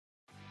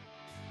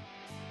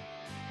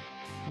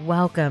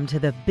Welcome to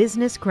the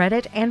Business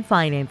Credit and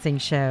Financing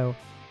Show.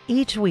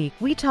 Each week,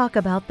 we talk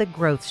about the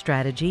growth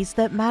strategies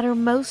that matter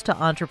most to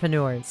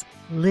entrepreneurs.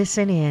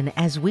 Listen in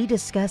as we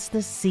discuss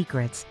the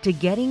secrets to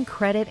getting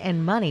credit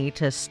and money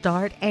to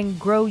start and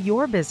grow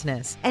your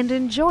business. And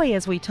enjoy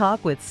as we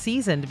talk with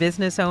seasoned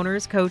business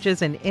owners,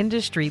 coaches, and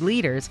industry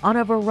leaders on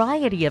a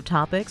variety of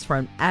topics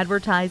from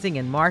advertising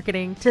and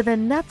marketing to the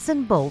nuts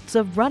and bolts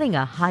of running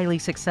a highly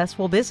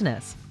successful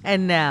business.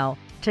 And now,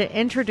 to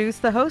introduce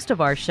the host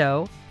of our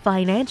show,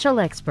 financial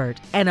expert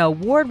and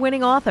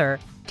award-winning author,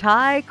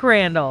 Ty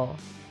Crandall.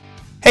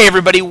 Hey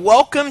everybody,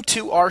 welcome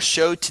to our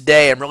show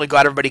today. I'm really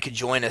glad everybody could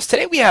join us.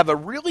 Today we have a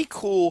really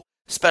cool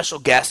special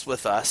guest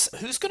with us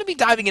who's going to be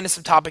diving into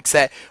some topics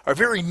that are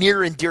very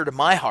near and dear to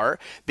my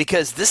heart,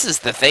 because this is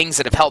the things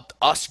that have helped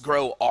us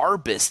grow our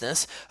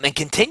business and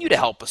continue to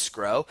help us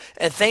grow,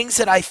 and things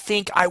that I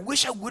think I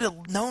wish I would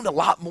have known a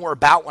lot more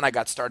about when I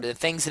got started, and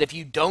things that if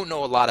you don't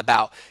know a lot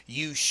about,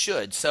 you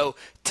should. So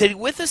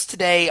with us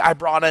today, I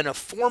brought in a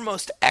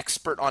foremost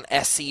expert on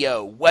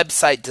SEO,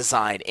 website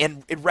design,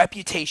 and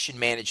reputation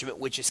management,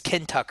 which is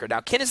Ken Tucker.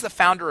 Now, Ken is the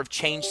founder of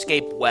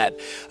Changescape Web,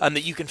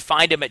 that you can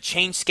find him at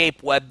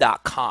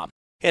changescapeweb.com.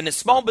 And a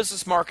small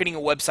business marketing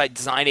and website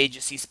design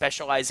agency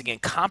specializing in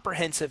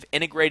comprehensive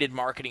integrated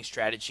marketing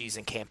strategies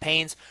and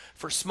campaigns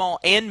for small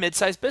and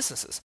mid-sized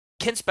businesses.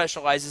 Ken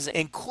specializes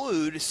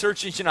include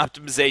search engine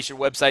optimization,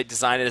 website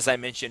design, and as I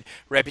mentioned,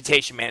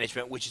 reputation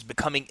management, which is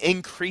becoming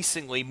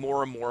increasingly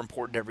more and more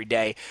important every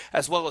day,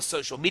 as well as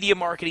social media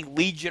marketing,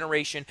 lead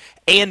generation,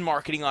 and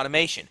marketing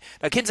automation.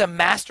 Now, Ken's a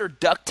master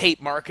duct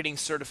tape marketing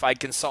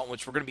certified consultant,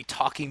 which we're going to be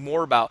talking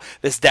more about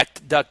this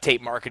duct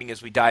tape marketing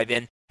as we dive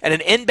in, and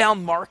an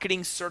inbound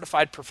marketing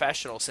certified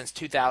professional since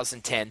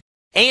 2010,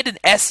 and an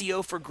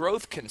SEO for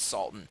growth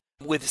consultant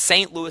with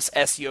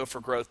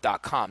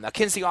stlouisseoforgrowth.com. Now,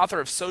 Ken's the author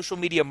of Social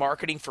Media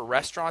Marketing for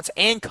Restaurants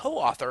and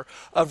co-author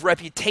of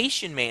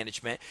Reputation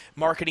Management,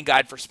 Marketing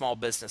Guide for Small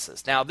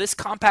Businesses. Now, this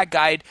compact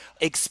guide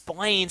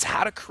explains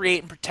how to create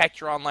and protect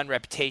your online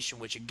reputation,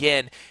 which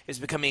again is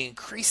becoming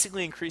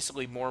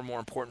increasingly more and more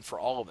important for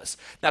all of us.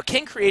 Now,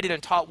 Ken created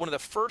and taught one of the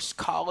first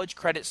college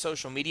credit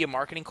social media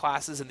marketing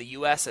classes in the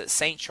U.S. at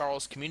St.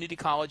 Charles Community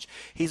College.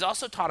 He's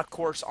also taught a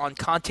course on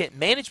content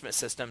management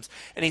systems,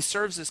 and he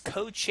serves as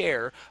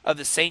co-chair of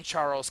the St.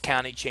 Charles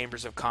County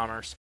Chambers of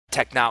Commerce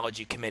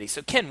Technology Committee.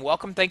 So Ken,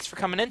 welcome. Thanks for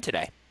coming in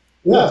today.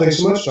 Yeah, thanks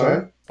so much,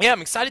 Ty. Yeah,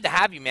 I'm excited to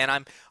have you,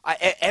 man.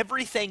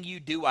 Everything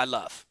you do, I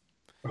love.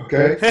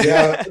 Okay.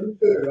 Yeah,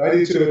 I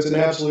do too. It's an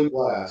absolute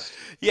blast.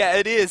 Yeah,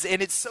 it is. And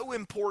it's so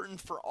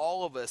important for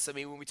all of us. I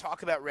mean, when we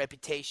talk about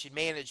reputation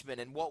management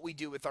and what we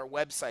do with our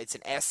websites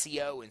and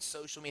SEO and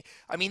social media,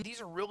 I mean, these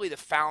are really the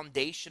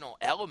foundational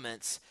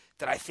elements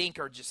that I think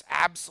are just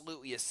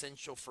absolutely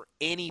essential for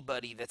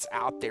anybody that's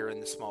out there in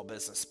the small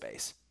business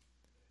space.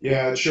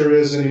 Yeah, it sure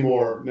is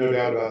anymore. No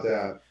doubt about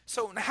that.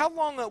 So how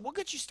long, what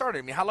got you started?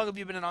 I mean, how long have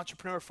you been an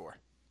entrepreneur for?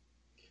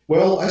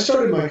 Well, I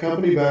started my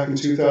company back in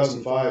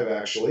 2005,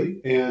 actually.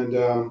 And,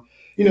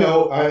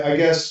 I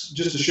guess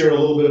just to share a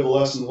little bit of a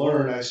lesson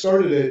learned, I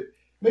started it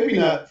maybe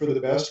not for the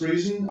best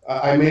reason.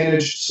 I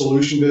managed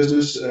solution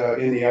business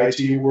in the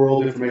IT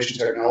world, information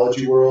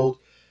technology world.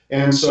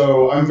 And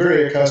so I'm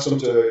very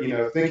accustomed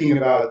to, thinking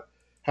about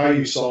how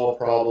you solve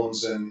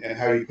problems and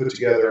how you put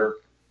together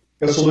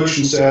a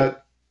solution set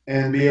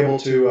and be able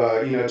to,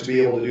 to be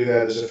able to do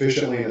that as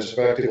efficiently and as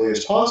effectively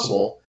as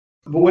possible.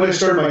 But when I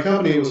started my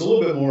company, it was a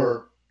little bit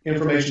more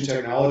information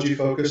technology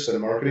focused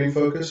and marketing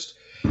focused.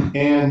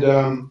 And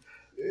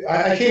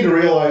I came to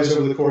realize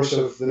over the course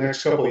of the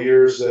next couple of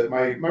years that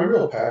my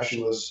real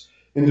passion was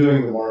in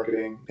doing the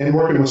marketing and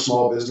working with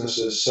small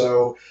businesses.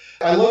 So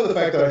I love the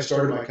fact that I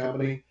started my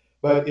company,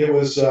 but it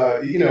was,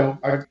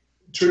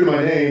 true to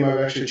my name,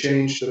 I've actually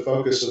changed the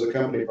focus of the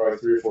company probably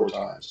 3 or 4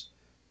 times.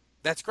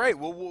 That's great.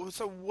 Well,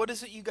 so what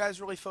is it you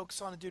guys really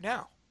focus on to do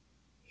now?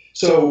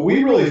 So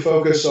we really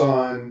focus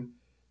on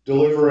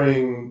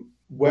delivering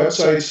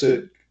websites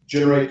that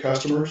generate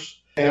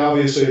customers. And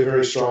obviously a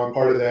very strong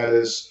part of that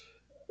is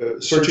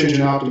search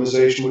engine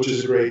optimization, which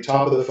is a great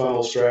top of the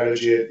funnel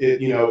strategy. It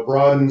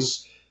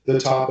broadens the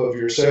top of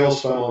your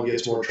sales funnel and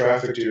gets more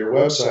traffic to your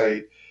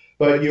website.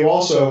 But you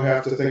also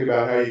have to think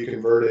about how you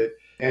convert it.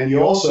 And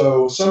you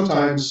also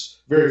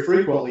sometimes, very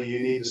frequently, you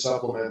need to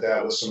supplement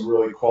that with some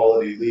really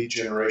quality lead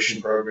generation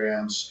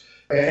programs.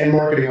 And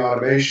marketing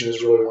automation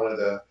is really one of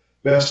the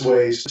best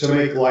ways to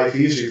make life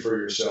easy for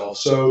yourself.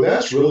 So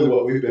that's really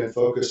what we've been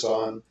focused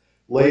on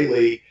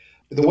lately.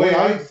 The way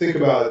I think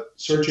about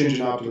search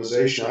engine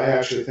optimization, I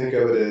actually think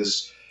of it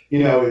as,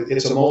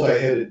 it's a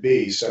multi-headed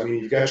beast. I mean,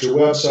 you've got your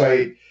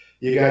website,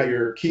 you got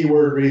your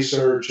keyword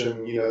research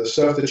and, the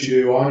stuff that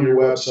you do on your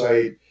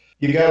website.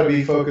 You got to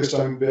be focused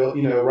on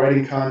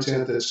writing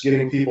content that's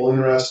getting people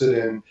interested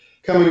in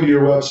coming to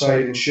your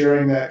website and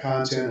sharing that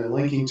content and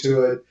linking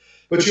to it.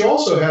 But you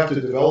also have to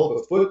develop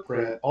a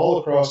footprint all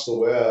across the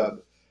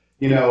web,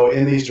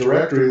 in these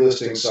directory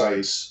listing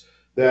sites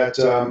that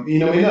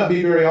may not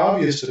be very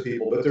obvious to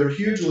people, but they're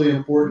hugely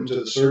important to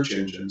the search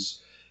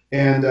engines.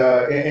 And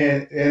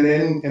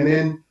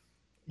then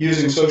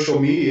using social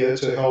media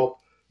to help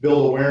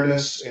build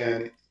awareness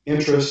and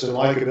interest and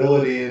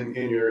likability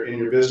in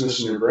your business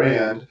and your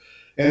brand.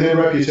 And then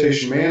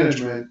reputation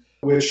management,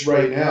 which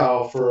right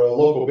now for a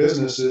local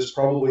business is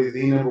probably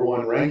the number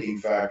one ranking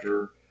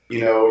factor,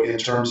 in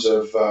terms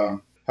of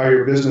how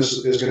your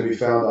business is going to be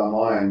found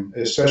online,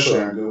 especially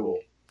on Google.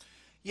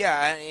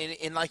 Yeah,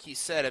 and like you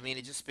said, I mean,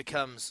 it just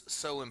becomes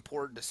so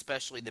important,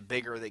 especially the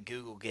bigger that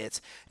Google gets.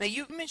 Now,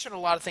 you mentioned a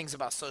lot of things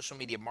about social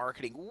media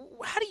marketing.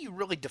 How do you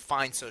really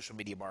define social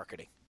media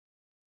marketing?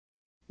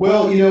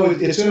 Well,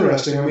 it's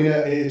interesting. I mean,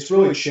 it's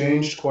really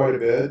changed quite a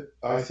bit,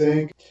 I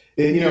think.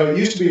 It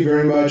used to be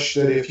very much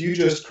that if you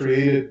just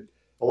created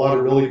a lot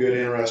of really good,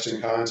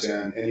 interesting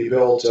content and you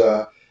built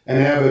an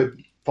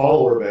avid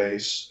follower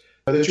base,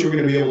 that you were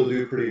going to be able to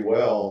do pretty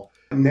well.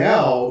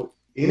 Now,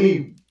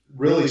 any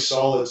really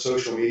solid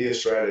social media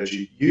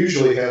strategy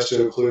usually has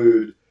to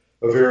include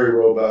a very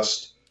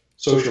robust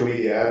social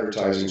media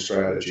advertising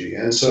strategy.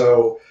 And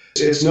so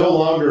it's no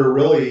longer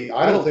really,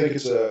 I don't think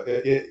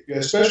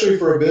especially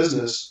for a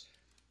business,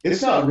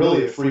 it's not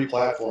really a free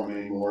platform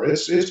anymore.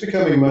 It's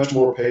becoming much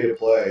more pay to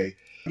play.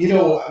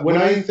 When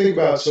I think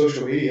about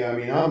social media, I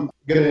mean, I'm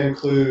going to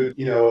include,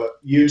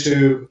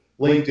 YouTube,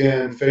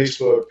 LinkedIn,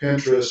 Facebook,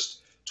 Pinterest,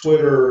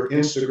 Twitter,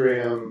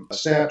 Instagram,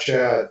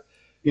 Snapchat.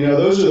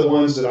 Those are the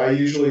ones that I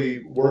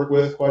usually work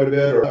with quite a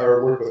bit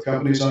or work with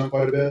companies on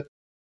quite a bit.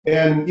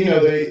 And,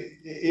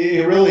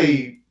 it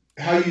really,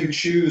 how you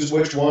choose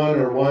which one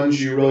or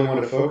ones you really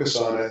want to focus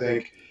on, I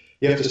think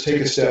you have to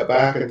take a step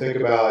back and think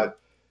about,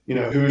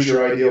 who's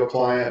your ideal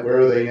client,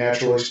 where are they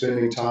naturally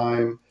spending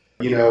time,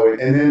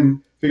 and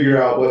then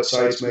figure out what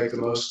sites make the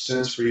most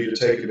sense for you to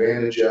take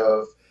advantage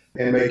of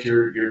and make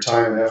your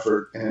time and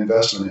effort and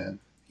investment in.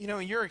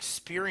 In your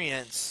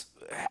experience,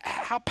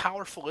 how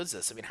powerful is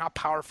this? I mean, how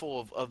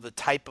powerful of the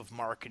type of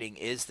marketing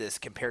is this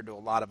compared to a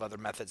lot of other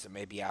methods that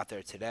may be out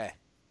there today?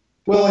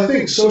 Well, I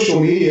think social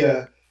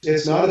media,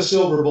 it's not a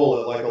silver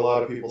bullet like a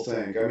lot of people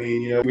think. I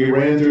mean, we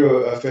ran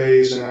through a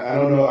phase, and I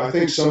don't know, I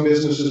think some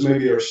businesses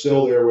maybe are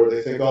still there where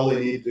they think all they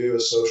need to do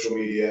is social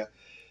media.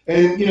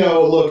 And,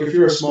 look, if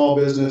you're a small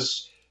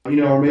business,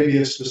 or maybe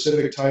a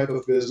specific type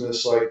of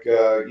business, like,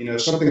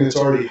 something that's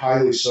already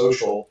highly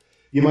social,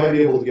 you might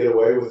be able to get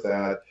away with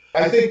that.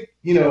 I think,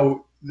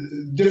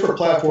 different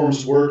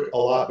platforms work a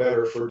lot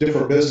better for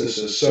different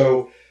businesses.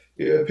 So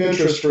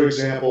Pinterest, for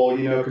example,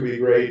 can be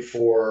great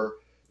for,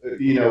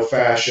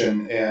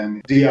 fashion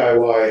and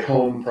DIY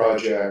home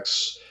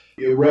projects,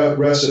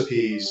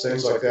 recipes,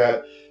 things like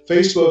that.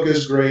 Facebook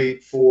is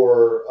great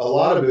for a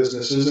lot of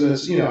businesses, and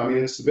it's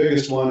the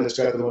biggest one. It's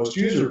got the most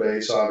user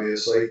base,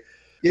 obviously.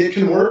 It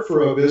can work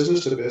for a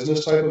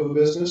business-to-business type of a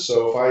business.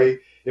 So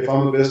if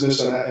I'm a business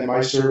and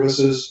my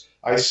services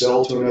I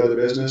sell to another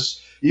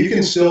business, you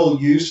can still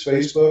use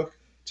Facebook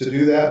to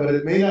do that, but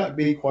it may not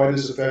be quite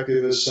as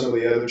effective as some of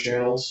the other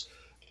channels.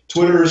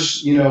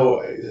 Twitter's,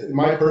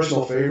 my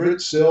personal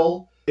favorite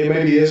still. It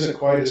maybe isn't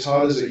quite as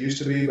hot as it used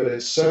to be, but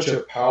it's such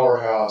a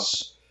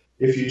powerhouse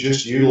if you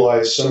just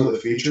utilize some of the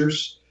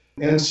features.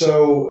 And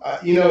so,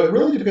 it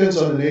really depends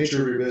on the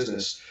nature of your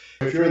business.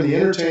 If you're in the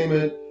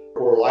entertainment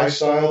or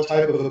lifestyle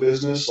type of a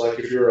business, like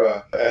if you're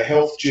a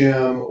health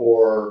gym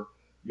or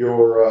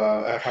you're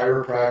a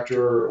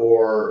chiropractor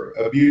or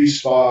a beauty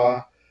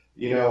spa,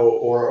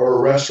 or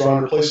a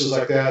restaurant or places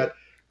like that,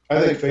 I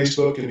think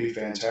Facebook can be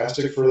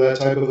fantastic for that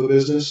type of a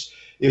business.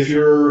 If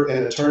you're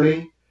an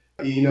attorney,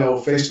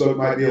 Facebook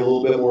might be a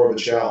little bit more of a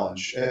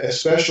challenge,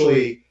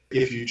 especially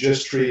if you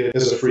just treat it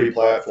as a free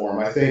platform.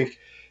 I think,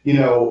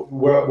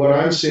 what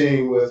I'm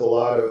seeing with a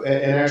lot of,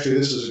 and actually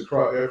this is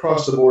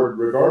across the board,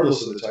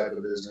 regardless of the type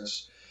of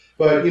business,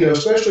 but,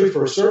 especially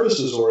for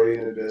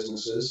services-oriented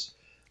businesses,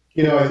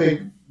 I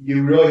think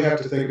you really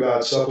have to think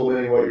about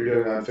supplementing what you're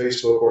doing on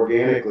Facebook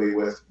organically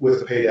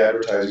with a paid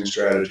advertising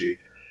strategy.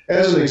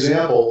 As an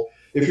example,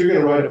 if you're going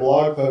to write a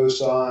blog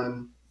post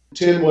on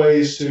 10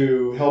 ways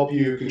to help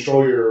you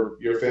control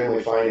your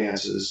family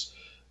finances,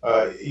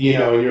 and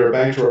you're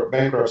a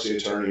bankruptcy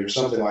attorney or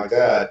something like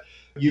that,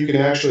 you can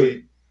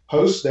actually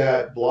post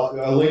a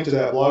link to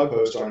that blog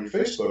post on your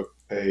Facebook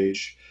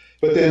page,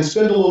 but then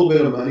spend a little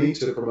bit of money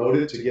to promote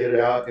it, to get it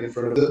out in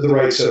front of the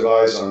right set of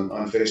eyes on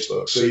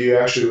Facebook. So you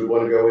actually would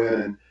want to go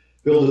in and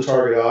build a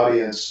target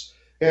audience.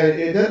 And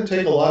it doesn't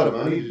take a lot of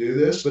money to do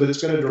this, but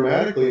it's going to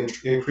dramatically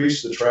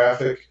increase the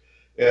traffic,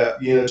 to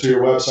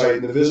your website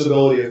and the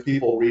visibility of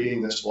people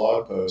reading this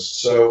blog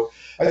post. So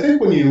I think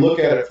when you look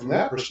at it from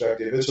that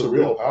perspective, it's a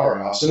real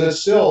powerhouse, and it's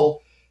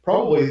still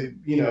probably,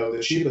 the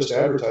cheapest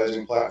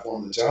advertising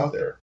platform that's out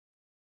there.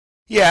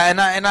 Yeah,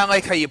 and I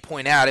like how you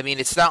point out. I mean,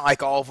 it's not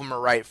like all of them are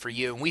right for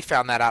you, and we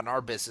found that out in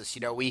our business.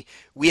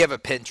 We have a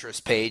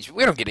Pinterest page.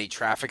 We don't get any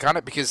traffic on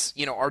it because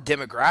our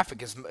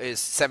demographic is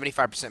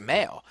 75%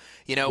 male.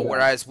 Yeah.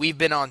 Whereas we've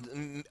been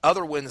on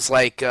other ones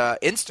like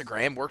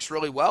Instagram works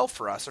really well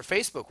for us, or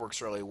Facebook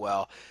works really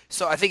well.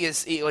 So I think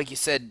it's like you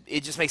said,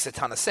 it just makes a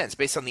ton of sense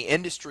based on the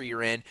industry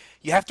you're in.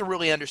 You have to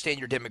really understand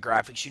your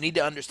demographics. You need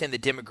to understand the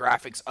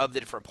demographics of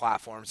the different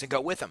platforms and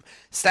go with them.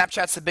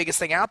 Snapchat's the biggest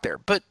thing out there,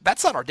 but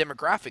that's not our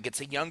demographic. It's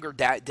a younger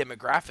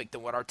demographic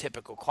than what our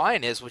typical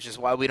client is, which is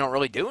why we don't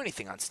really do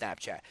anything on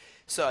Snapchat.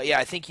 So yeah,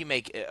 I think you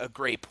make a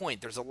great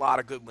point. There's a lot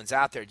of good ones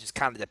out there. It just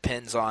kind of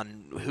depends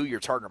on who your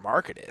target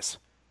market is.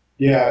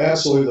 Yeah,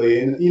 absolutely.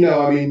 And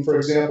I mean, for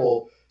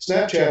example,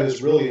 Snapchat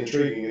is really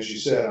intriguing, as you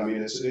said. I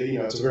mean, it's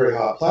a very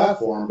hot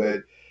platform,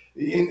 but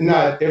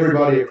not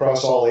everybody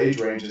across all age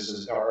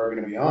ranges are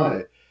going to be on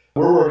it.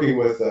 We're working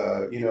with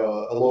a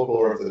local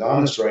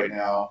orthodontist right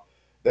now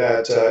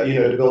that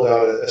to build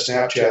out a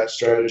Snapchat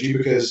strategy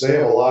because they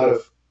have a lot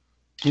of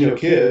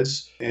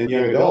kids and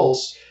young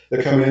adults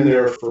that come in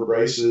there for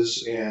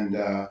braces and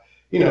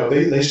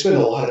they spend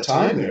a lot of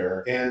time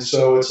there, and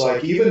so it's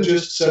like even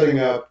just setting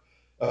up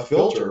a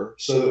filter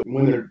so that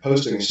when they're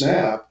posting a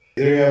snap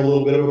they have a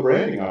little bit of a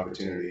branding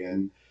opportunity,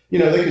 and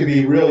they can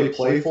be really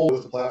playful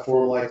with a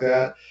platform like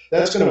that.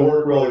 That's going to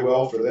work really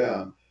well for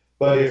them.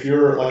 But if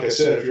you're, like I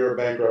said, if you're a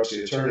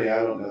bankruptcy attorney,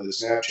 I don't know that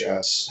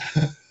Snapchat's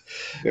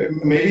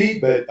maybe,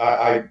 but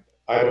I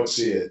don't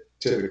see it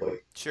typically.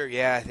 Sure,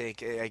 yeah, I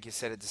think, like you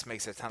said, it just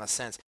makes a ton of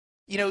sense.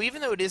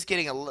 Even though it is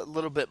getting a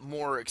little bit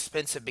more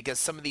expensive because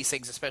some of these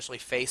things, especially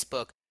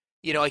Facebook,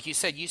 like you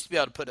said, you used to be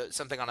able to put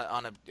something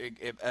on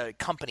a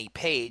company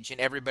page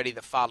and everybody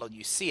that followed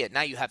you see it.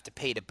 Now you have to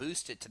pay to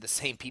boost it to the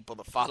same people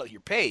that follow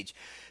your page.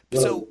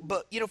 So,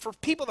 but for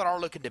people that are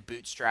looking to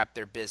bootstrap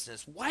their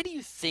business, why do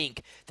you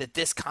think that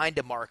this kind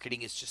of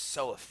marketing is just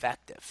so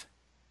effective?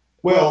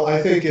 Well,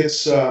 I think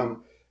it's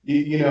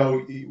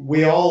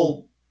we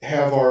all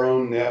have our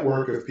own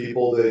network of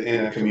people that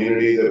in a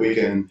community that we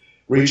can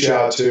reach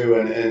out to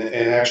and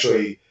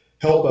actually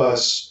help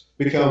us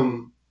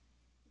become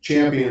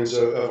champions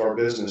of our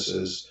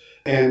businesses.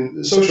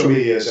 And social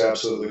media is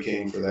absolutely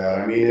king for that.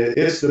 I mean,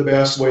 it's the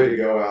best way to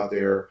go out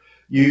there.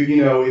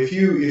 If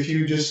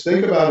you just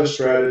think about a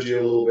strategy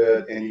a little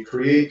bit and you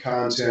create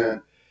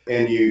content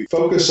and you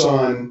focus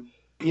on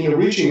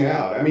reaching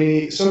out. I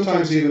mean,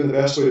 sometimes even the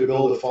best way to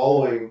build a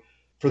following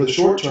for the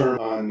short term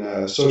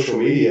on social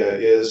media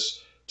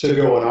is to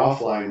go an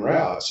offline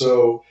route.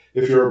 So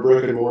if you're a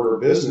brick and mortar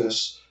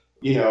business,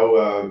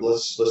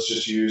 let's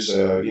just use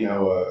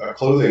a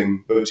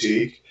clothing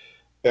boutique.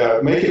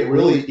 Make it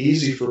really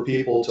easy for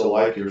people to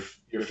like your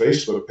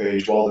Facebook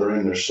page while they're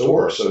in their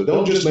store. So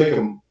don't just make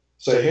them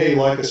say, "Hey,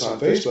 like us on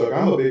Facebook."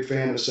 I'm a big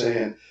fan of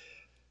saying,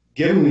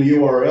 give them the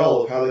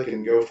URL of how they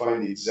can go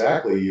find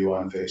exactly you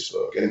on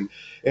Facebook. And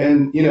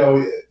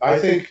I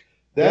think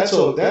that's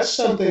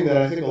something that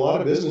I think a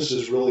lot of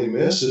businesses really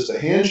miss is the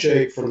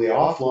handshake from the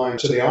offline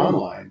to the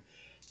online.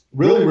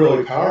 Really,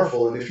 really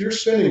powerful. And if you're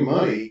spending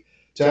money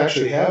to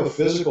actually have a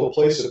physical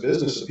place of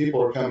business that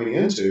people are coming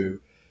into,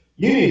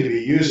 you need to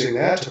be using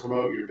that to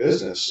promote your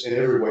business in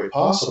every way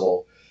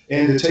possible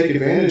and to take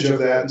advantage of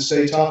that and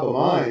stay top of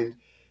mind.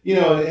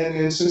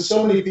 And since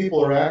so many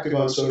people are active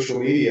on social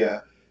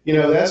media,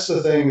 that's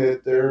the thing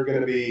that they're going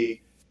to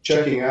be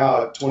checking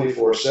out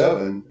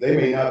 24/7. They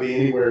may not be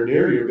anywhere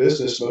near your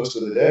business most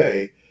of the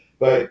day,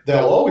 but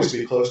they'll always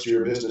be close to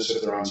your business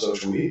if they're on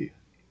social media.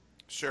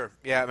 Sure.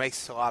 Yeah, it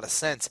makes a lot of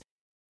sense.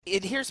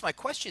 And here's my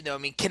question, though. I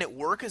mean, can it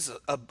work as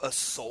a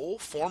sole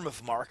form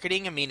of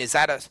marketing? I mean, is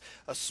that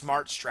a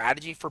smart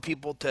strategy for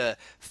people to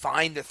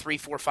find the 3,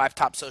 4, 5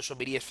 top social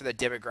medias for the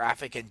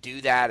demographic and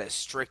do that as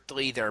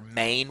strictly their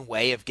main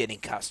way of getting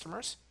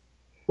customers?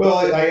 Well,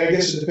 I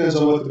guess it depends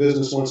on what the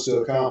business wants to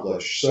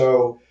accomplish.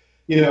 So,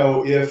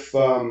 if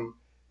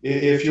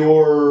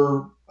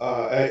you're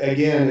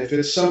again, if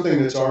it's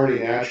something that's already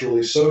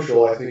naturally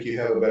social, I think you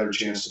have a better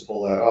chance to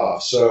pull that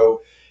off.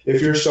 So,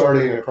 if you're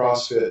starting a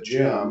CrossFit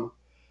gym,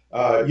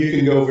 you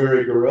can go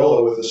very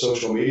guerrilla with a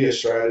social media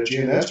strategy,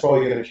 and that's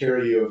probably going to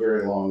carry you a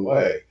very long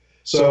way.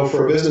 So,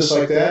 for a business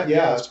like that,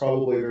 yeah, it's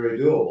probably very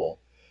doable.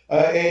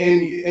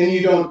 And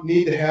you don't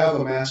need to have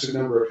a massive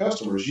number of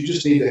customers. You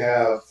just need to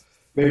have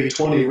maybe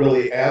 20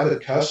 really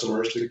avid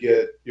customers to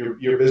get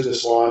your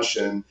business launched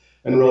and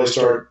really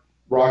start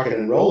rocking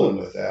and rolling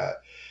with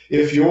that.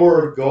 If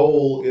your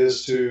goal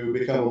is to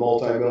become a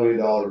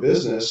multi-million-dollar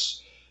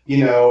business,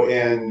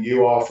 and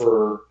you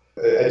offer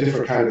a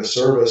different kind of a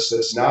service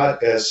that's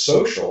not as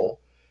social,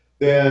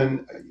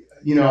 then,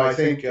 I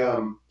think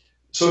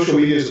social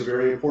media is a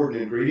very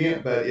important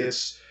ingredient, but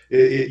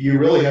you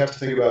really have to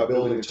think about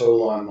building a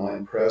total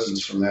online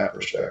presence from that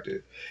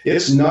perspective.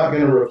 It's not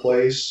going to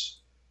replace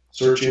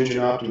search engine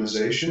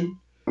optimization.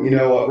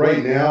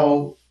 Right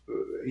now,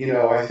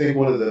 I think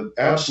one of the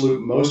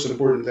absolute most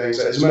important things,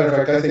 as a matter of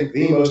fact, I think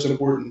the most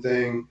important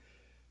thing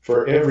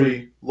for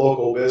every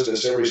local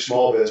business, every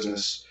small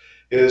business,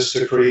 is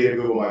to create a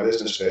Google My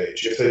Business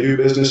page. If they do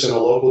business in a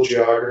local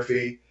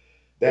geography,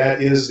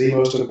 that is the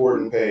most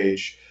important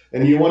page.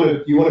 And you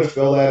want to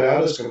fill that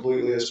out as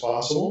completely as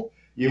possible.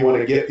 You want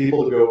to get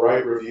people to go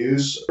write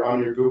reviews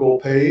on your Google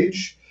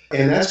page,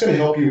 and that's going to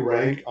help you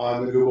rank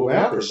on the Google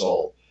Map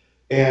result.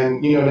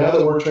 And now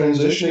that we're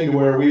transitioning to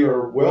where we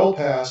are well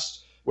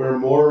past where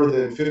more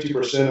than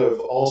 50% of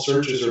all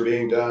searches are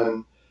being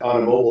done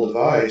on a mobile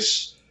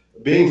device,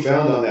 being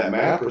found on that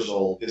map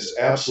result is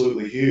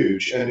absolutely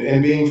huge.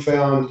 And being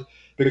found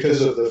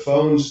because of the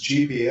phone's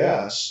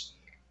GPS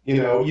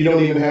You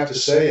don't even have to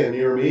say a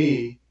near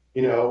me,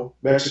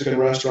 Mexican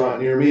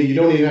restaurant near me. You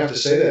don't even have to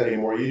say that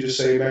anymore. You just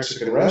say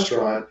Mexican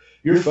restaurant.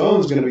 Your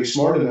phone's going to be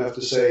smart enough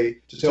to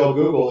tell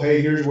Google,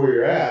 hey, here's where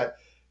you're at.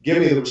 Give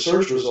me the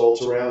search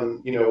results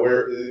around,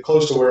 where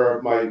close to where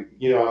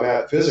I'm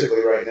at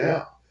physically right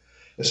now.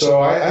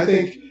 So I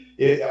think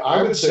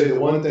I would say the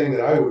one thing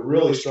that I would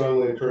really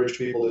strongly encourage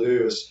people to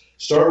do is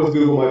start with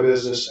Google My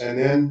Business and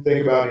then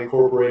think about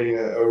incorporating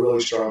a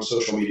really strong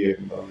social media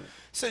component.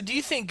 So do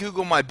you think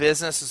Google My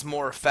Business is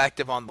more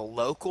effective on the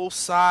local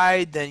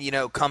side than,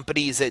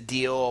 companies that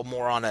deal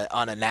more on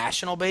a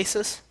national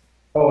basis?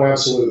 Oh,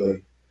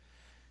 absolutely.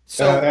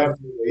 So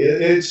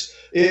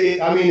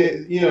Absolutely. I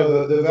mean,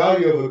 the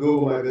value of a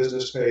Google My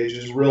Business page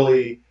is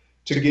really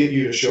to get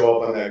you to show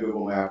up on that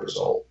Google Map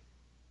result.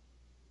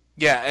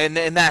 yeah,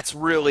 and that's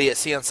really it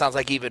sounds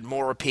like even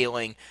more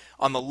appealing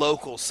on the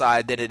local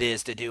side than it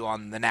is to do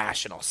on the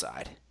national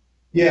side.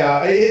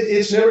 Yeah,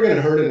 it's never going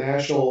to hurt a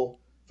national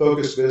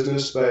focused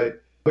business,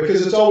 but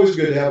because it's always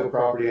good to have a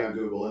property on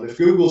Google. And if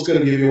Google's going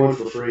to give you one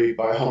for free,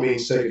 by all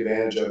means, take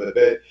advantage of it.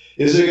 But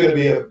is it going to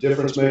be a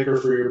difference maker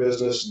for your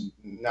business?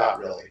 Not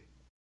really.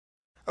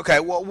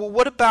 Okay, well,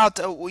 what about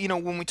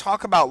when we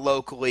talk about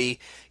locally,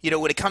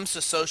 when it comes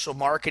to social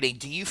marketing,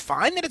 do you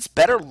find that it's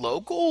better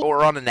local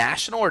or on a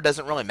national, or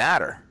doesn't really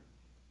matter?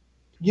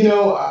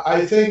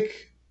 I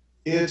think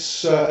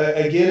it's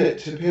again,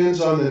 it depends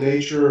on the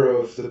nature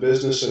of the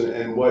business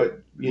and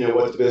what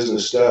the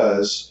business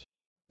does.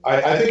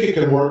 I think it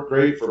can work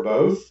great for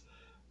both.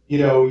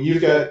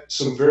 You've got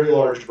some very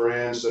large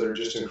brands that are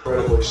just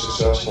incredibly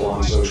successful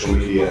on social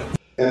media,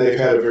 and they've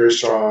had a very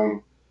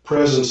strong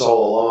presence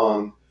all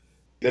along.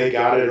 They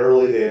got it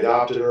early, they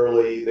adopted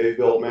early, they've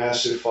built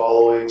massive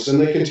followings, and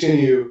they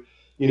continue,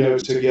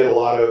 to get a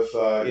lot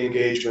of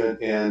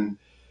engagement. And,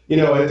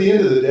 at the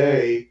end of the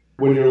day,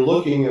 when you're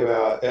looking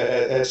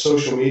at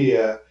social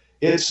media,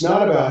 it's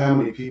not about how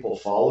many people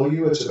follow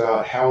you, it's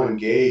about how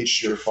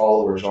engaged your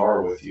followers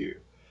are with you.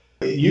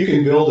 You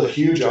can build a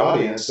huge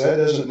audience. That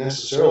doesn't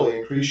necessarily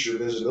increase your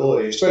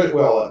visibility, especially,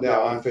 well,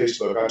 now on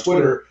Facebook. On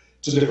Twitter,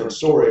 it's a different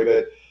story,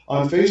 but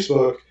on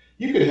Facebook,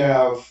 you could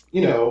have,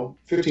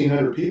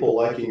 1,500 people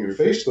liking your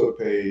Facebook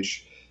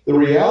page. The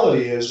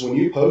reality is when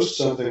you post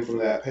something from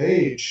that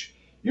page,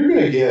 you're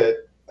going to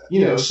get,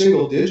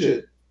 single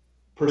digit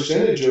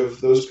percentage of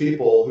those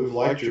people who've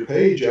liked your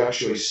page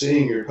actually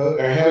seeing your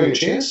post or having a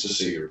chance to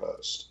see your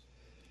post.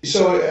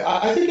 So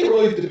I think it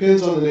really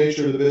depends on the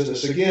nature of the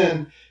business.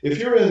 Again, if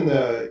you're in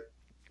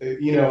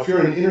if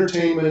you're in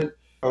entertainment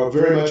or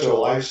very much a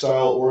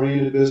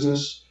lifestyle-oriented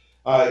business,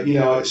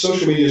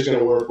 social media is going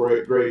to work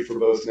great for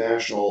both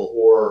national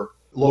or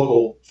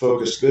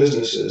local-focused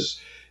businesses.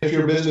 If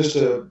you're business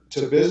to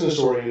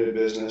business-oriented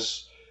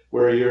business,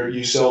 where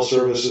you sell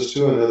services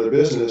to another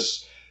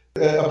business,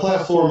 a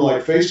platform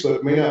like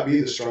Facebook may not be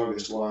the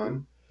strongest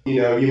one.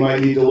 You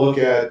might need to look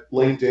at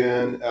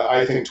LinkedIn.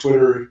 I think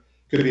Twitter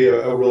could be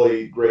a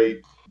really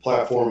great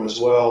platform as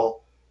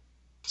well.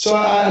 So,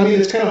 I mean,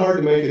 it's kind of hard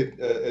to make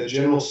a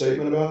general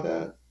statement about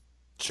that.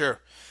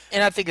 Sure.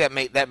 And I think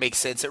that makes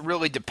sense. It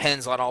really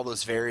depends on all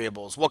those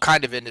variables. What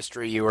kind of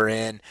industry you are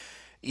in,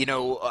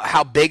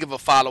 how big of a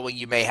following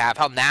you may have,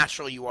 how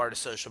natural you are to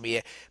social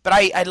media. But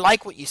I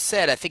like what you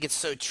said. I think it's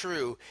so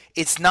true.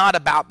 It's not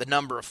about the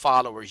number of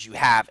followers you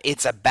have.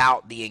 It's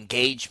about the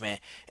engagement.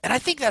 And I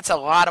think that's a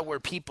lot of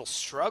where people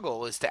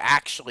struggle is to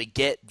actually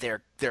get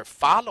their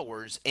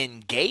followers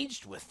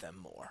engaged with them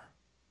more.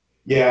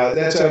 Yeah,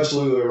 that's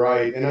absolutely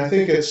right. And I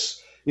think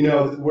it's,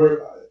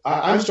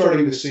 I'm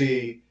starting to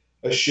see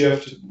a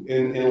shift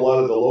in a lot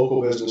of the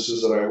local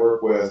businesses that I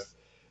work with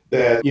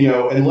that,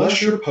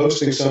 unless you're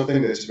posting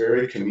something that's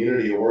very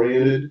community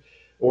oriented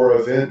or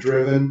event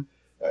driven,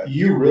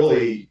 you're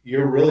really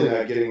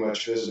not getting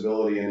much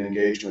visibility and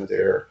engagement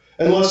there,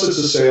 unless it's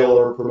a sale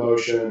or a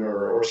promotion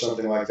or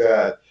something like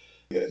that.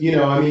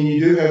 I mean, you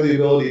do have the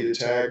ability to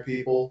tag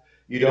people.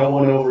 You don't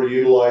want to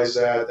overutilize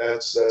that.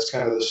 That's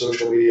kind of the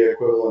social media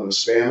equivalent of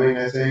spamming,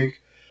 I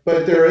think.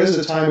 But there is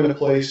a time and a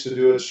place to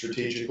do it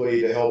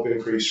strategically to help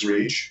increase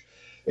reach.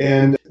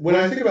 And when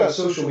I think about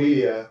social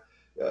media,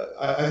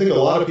 I think a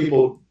lot of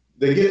people,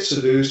 they get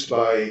seduced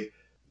by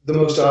the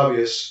most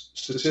obvious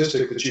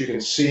statistic that you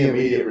can see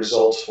immediate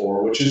results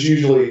for, which is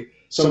usually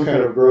some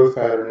kind of growth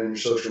pattern in your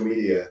social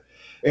media.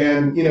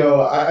 And,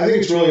 I think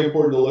it's really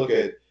important to look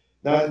at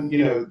not,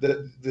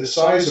 the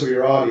size of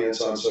your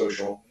audience on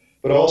social,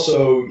 but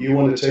also you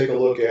want to take a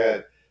look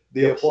at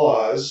the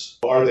applause.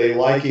 Are they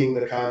liking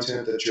the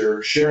content that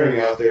you're sharing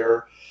out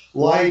there?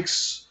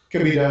 Likes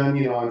can be done,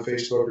 on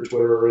Facebook or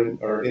Twitter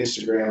or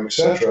Instagram,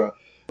 etc.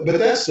 But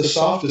that's the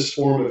softest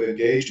form of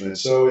engagement.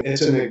 So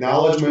it's an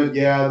acknowledgement,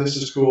 yeah, this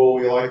is cool,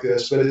 we like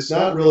this, but it's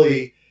not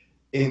really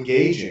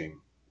engaging,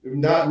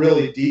 not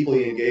really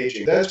deeply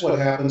engaging. That's what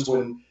happens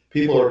when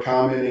people are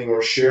commenting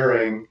or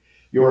sharing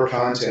your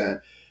content.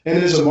 And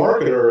as a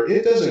marketer,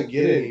 it doesn't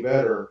get any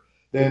better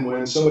than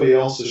when somebody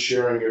else is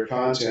sharing your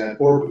content,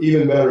 or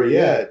even better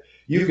yet,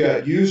 you've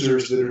got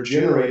users that are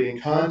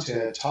generating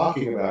content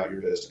talking about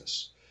your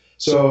business.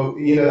 So,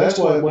 that's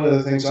why one of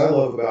the things I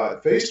love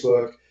about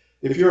Facebook,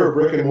 if you're a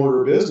brick and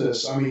mortar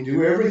business, I mean,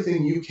 do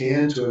everything you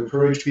can to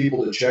encourage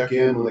people to check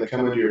in when they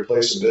come into your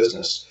place of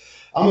business.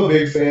 I'm a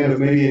big fan of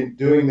maybe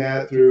doing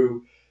that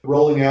through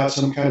rolling out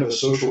some kind of a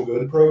social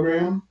good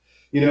program,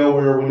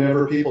 where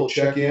whenever people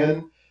check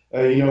in,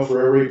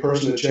 for every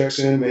person that checks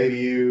in, maybe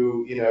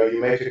you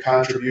make a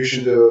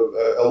contribution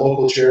to a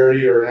local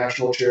charity or a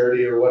national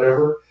charity or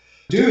whatever.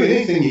 Do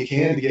anything you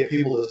can to get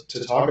people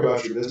to talk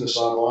about your business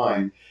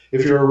online.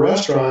 If you're a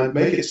restaurant,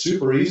 make it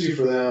super easy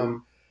for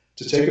them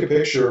to take a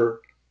picture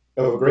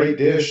of a great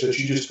dish that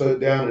you just put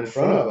down in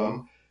front of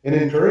them and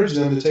encourage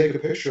them to take a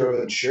picture of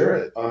it and share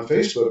it on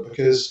Facebook,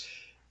 because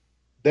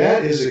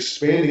that is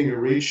expanding your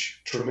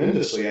reach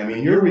tremendously. I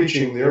mean, you're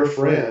reaching their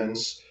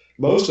friends,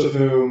 most of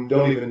whom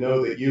don't even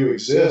know that you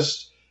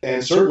exist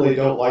and certainly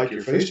don't like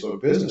your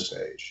Facebook business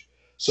page.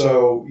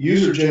 So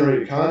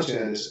user-generated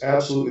content is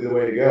absolutely the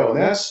way to go.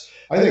 And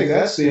I think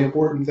that's the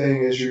important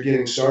thing as you're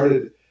getting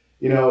started,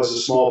 as a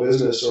small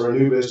business or a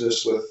new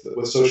business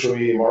with social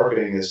media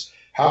marketing, is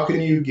how can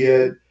you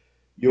get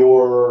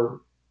your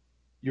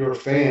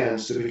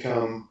fans to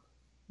become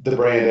the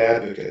brand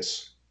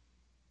advocates?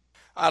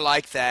 I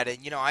like that.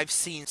 And, I've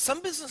seen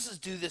some businesses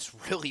do this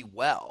really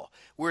well,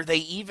 where they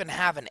even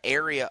have an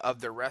area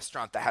of their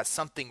restaurant that has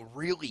something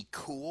really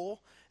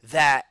cool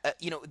that,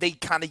 they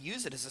kind of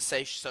use it as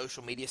a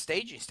social media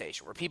staging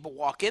station where people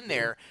walk in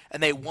there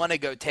and they want to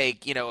go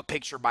take, a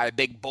picture by a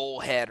big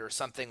bullhead or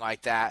something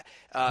like that.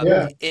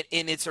 Yeah.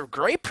 And it's a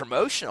great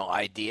promotional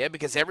idea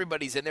because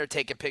everybody's in there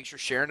taking pictures,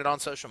 sharing it on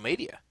social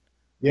media.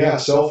 Yeah,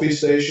 selfie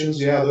stations.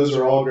 Yeah, those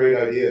are all great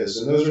ideas.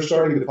 And those are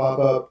starting to pop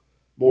up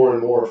more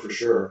and more for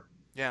sure.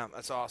 Yeah,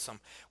 that's awesome.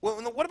 Well,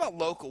 and what about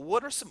local?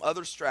 What are some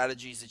other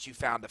strategies that you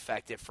found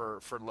effective for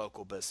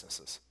local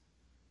businesses?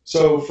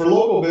 So for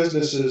local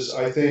businesses,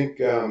 I think,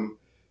 the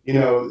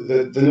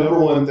number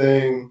one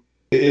thing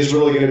is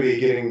really going to be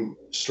getting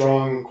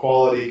strong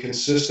quality,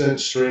 consistent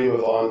stream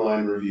of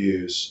online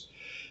reviews.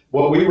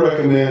 What we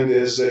recommend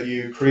is that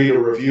you create a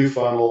review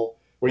funnel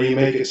where you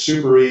make it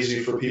super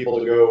easy for people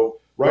to go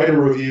write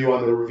a review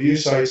on the review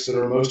sites that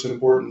are most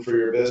important for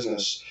your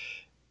business.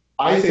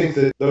 I think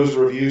that those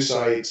review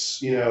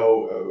sites, I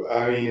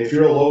mean, if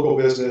you're a local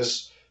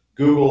business,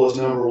 Google is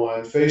number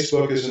one.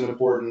 Facebook is an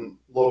important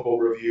local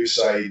review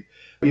site.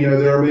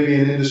 There are maybe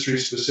an industry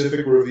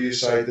specific review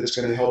site that's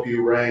going to help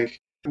you rank.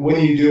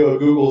 When you do a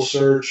Google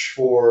search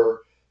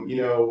for,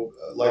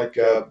 like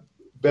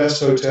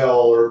best hotel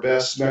or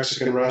best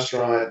Mexican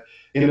restaurant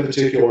in a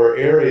particular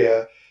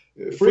area,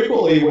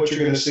 frequently what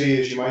you're going to see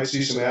is you might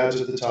see some ads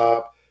at the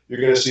top.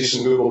 You're going to see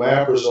some Google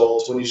Map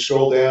results. When you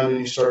scroll down and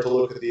you start to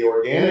look at the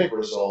organic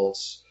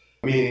results,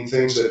 meaning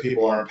things that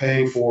people aren't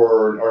paying for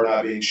or are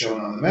not being shown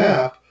on the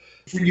map,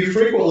 you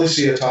frequently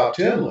see a top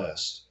 10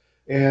 list.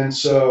 And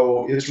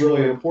so it's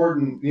really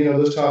important,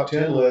 those top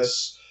 10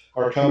 lists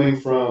are coming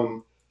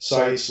from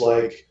sites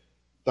like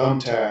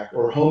Thumbtack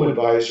or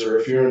HomeAdvisor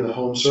if you're in the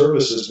home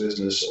services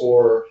business,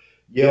 or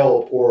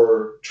Yelp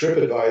or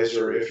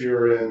TripAdvisor if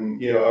you're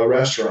in, a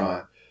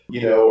restaurant,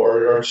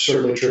 or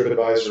certainly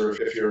TripAdvisor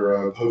if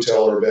you're a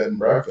hotel or bed and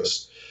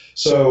breakfast.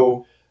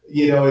 So,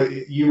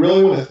 you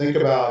really want to think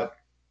about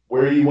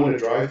where you want to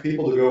drive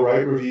people to go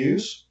write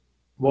reviews.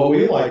 What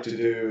we like to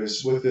do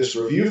is with this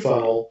review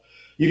funnel,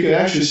 you can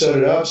actually set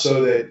it up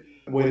so that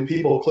when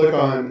people click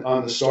on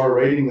the star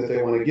rating that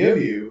they want to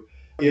give you,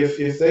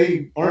 if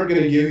they aren't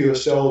going to give you a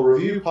stellar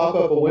review, pop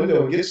up a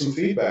window and get some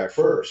feedback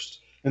first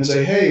and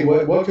say, hey,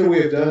 what could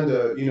we have done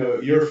to,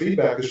 your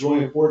feedback is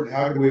really important.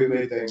 How could we have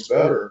made things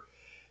better?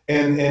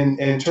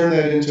 And turn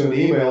that into an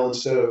email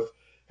instead of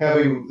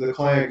having the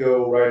client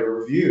go write a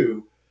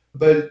review.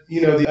 But,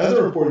 the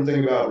other important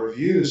thing about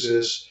reviews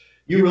is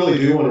you really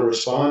do want to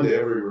respond to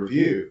every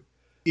review,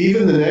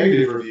 even the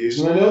negative reviews.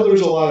 And I know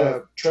there's a lot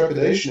of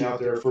trepidation out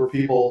there for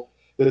people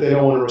that they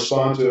don't want to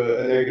respond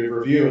to a negative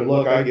review. And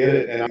look, I get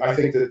it. And I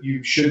think that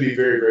you should be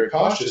very, very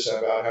cautious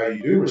about how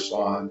you do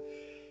respond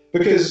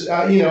because,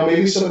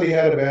 maybe somebody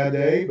had a bad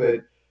day,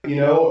 but,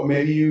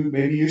 maybe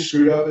you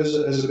screwed up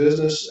as a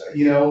business.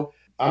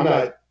 I'm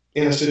not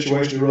in a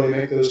situation to really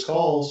make those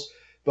calls,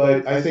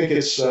 but I think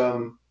it's,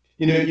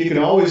 you can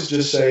always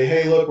just say,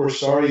 hey, look, we're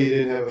sorry you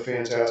didn't have a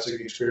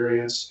fantastic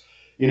experience.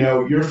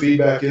 Your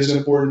feedback is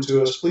important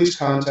to us. Please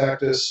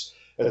contact us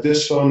at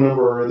this phone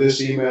number or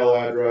this email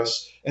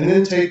address, and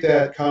then take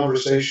that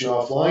conversation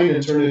offline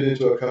and turn it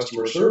into a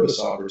customer service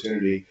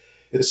opportunity.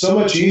 It's so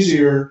much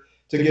easier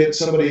to get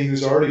somebody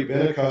who's already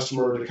been a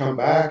customer to come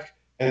back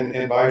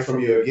and buy from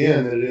you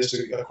again than it is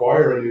to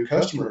acquire a new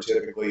customer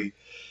typically.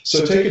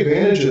 So take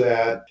advantage of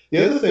that.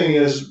 The other thing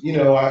is,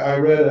 I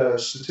read a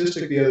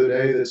statistic the other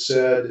day that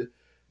said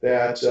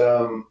that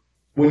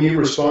when you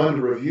respond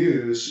to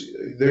reviews,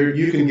 there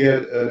you can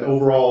get an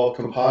overall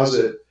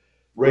composite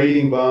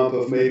rating bump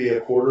of maybe a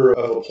quarter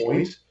of a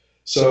point.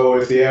 So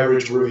if the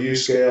average review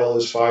scale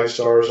is 5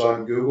 stars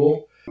on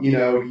Google,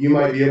 you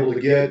might be able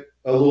to get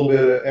a little bit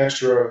of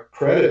extra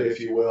credit, if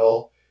you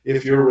will,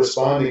 if you're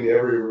responding to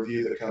every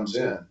review that comes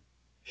in.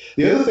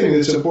 The other thing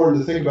that's important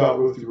to think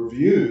about with the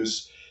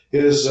reviews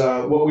is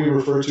what we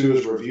refer to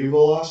as review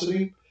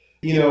velocity.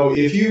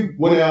 If you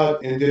went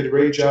out and did a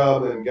great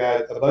job and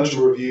got a bunch of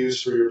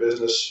reviews for your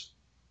business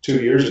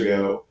 2 years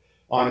ago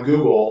on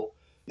Google,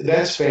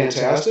 that's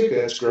fantastic.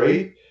 That's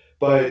great.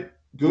 But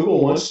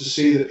Google wants to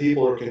see that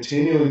people are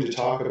continuing to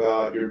talk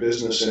about your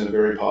business in a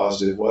very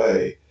positive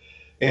way.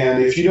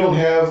 And if you don't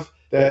have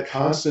that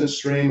constant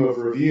stream of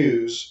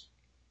reviews,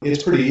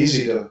 it's pretty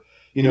easy to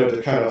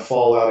kind of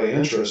fall out of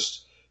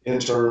interest in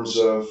terms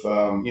of,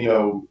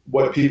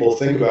 what people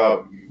think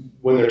about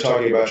when they're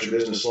talking about your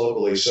business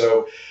locally.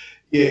 So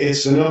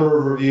it's the number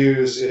of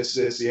reviews,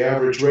 it's the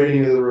average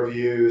rating of the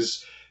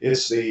reviews,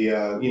 it's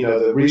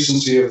the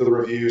recency of the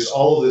reviews.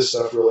 All of this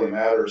stuff really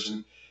matters.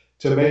 And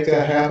to make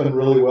that happen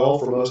really well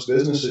for most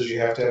businesses, you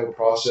have to have a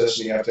process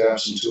and you have to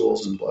have some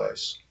tools in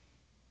place.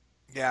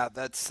 Yeah,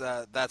 that's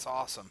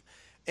awesome.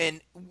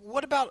 And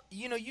what about,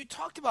 you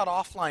talked about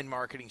offline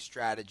marketing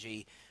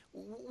strategy.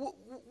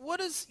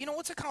 What is,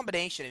 what's a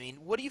combination? I mean,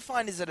 what do you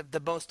find is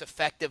the most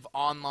effective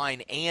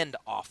online and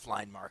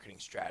offline marketing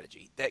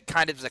strategy that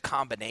kind of is a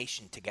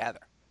combination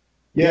together?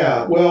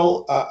 Yeah,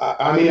 well,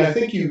 I mean, I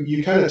think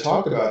you kind of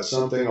talked about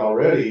something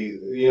already.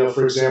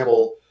 For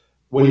example,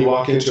 when you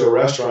walk into a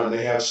restaurant,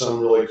 they have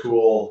some really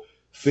cool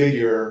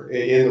figure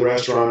in the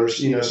restaurant, or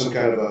some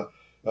kind of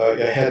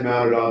a head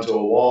mounted onto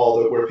a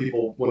wall that where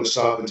people want to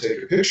stop and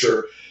take a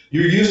picture.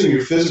 You're using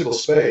your physical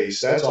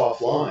space, that's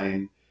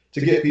offline, to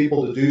get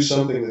people to do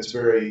something that's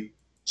very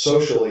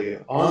socially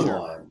Sure.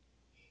 online.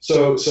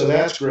 So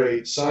that's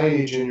great.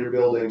 Signage in your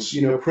buildings,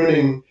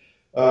 printing,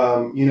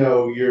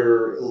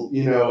 your,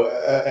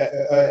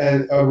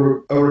 and a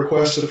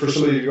request for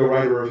somebody to go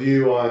write a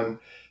review on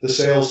the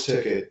sales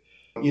ticket.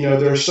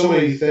 There are so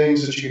many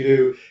things that you can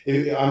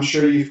do. I'm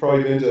sure you've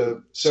probably been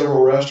to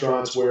several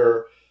restaurants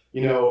where,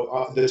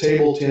 the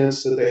table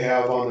tents that they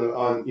have on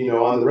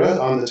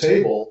the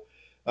table,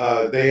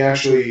 they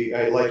actually,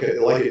 like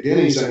at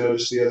Denny's, I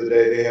noticed the other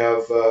day, they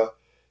have,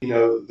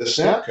 the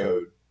snap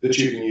code that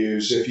you can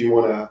use if you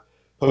want to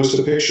post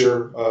a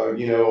picture,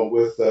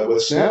 with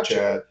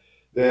Snapchat.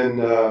 Then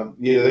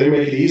they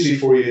make it easy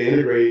for you to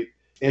integrate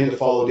and to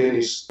follow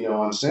Denny's,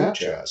 on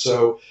Snapchat.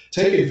 So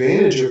take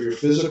advantage of your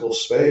physical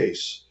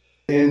space,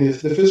 and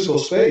if the physical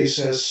space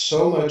has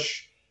so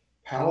much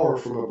power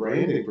from a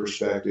branding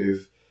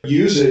perspective,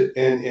 use it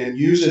and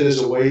use it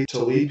as a way to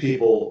lead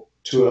people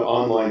to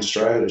online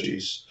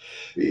strategies.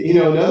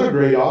 Another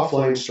great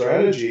offline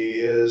strategy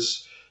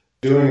is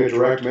doing a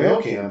direct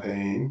mail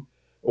campaign,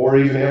 or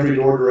even every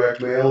door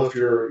direct mail if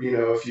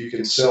you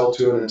can sell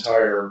to an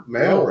entire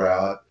mail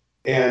route.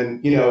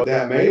 And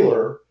that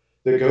mailer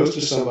that goes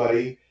to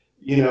somebody,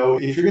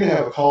 if you're going to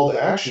have a call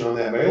to action on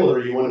that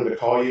mailer, you want them to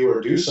call you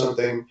or do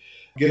something,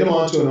 get them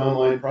onto an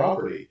online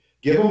property,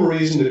 give them a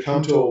reason to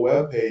come to a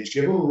web page,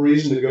 give them a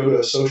reason to go to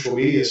a social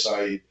media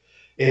site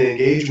and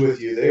engage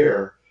with you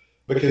there.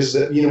 Because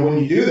when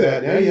you do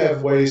that, now you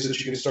have ways that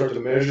you can start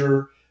to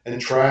measure and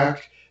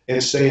track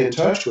and stay in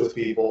touch with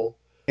people.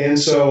 And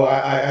so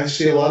I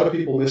see a lot of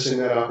people missing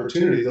that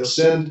opportunity. They'll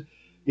send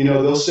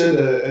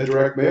a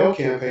direct mail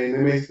campaign. They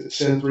may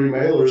send 3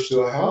 mailers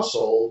to a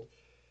household,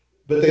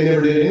 but they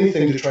never did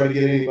anything to try to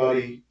get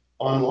anybody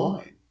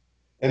online.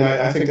 And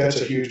I think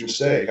that's a huge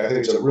mistake. I think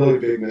it's a really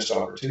big missed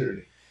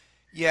opportunity.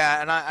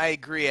 Yeah, and I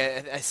agree.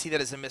 I see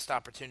that as a missed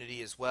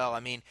opportunity as well. I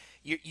mean,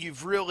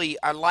 you've really,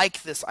 I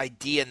like this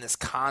idea and this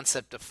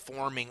concept of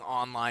forming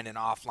online and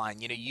offline,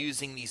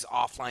 using these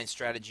offline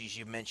strategies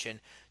you mentioned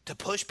to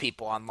push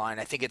people online.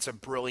 I think it's a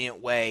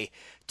brilliant way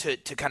to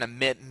kind of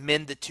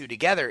mend the two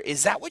together.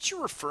 Is that what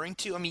you're referring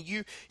to? I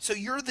mean, so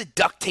you're the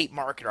duct tape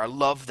marketer. I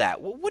love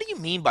that. Well, what do you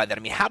mean by that?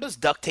 I mean, how does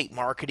duct tape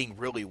marketing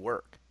really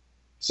work?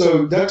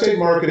 So duct tape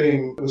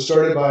marketing was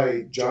started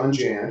by John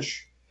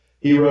Jansch.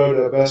 He wrote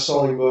a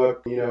best-selling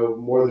book,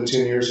 more than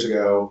 10 years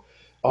ago,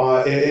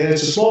 and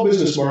it's a small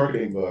business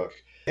marketing book.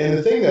 And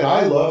the thing that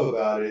I love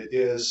about it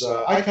is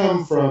I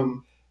come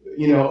from,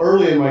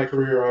 early in my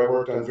career, I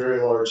worked on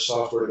very large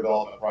software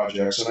development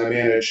projects, and I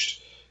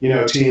managed,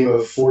 a team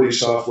of 40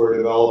 software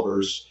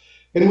developers.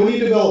 And when you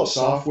develop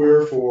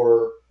software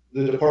for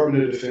the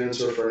Department of Defense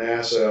or for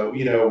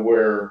NASA,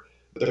 where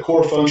the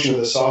core function of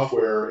the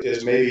software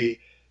is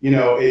maybe,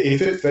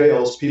 if it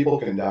fails, people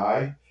can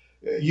die.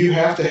 You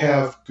have to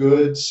have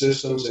good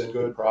systems and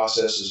good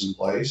processes in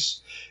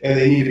place, and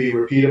they need to be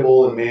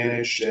repeatable and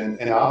managed and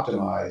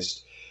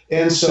optimized.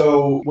 And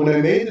so when I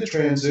made the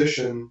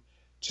transition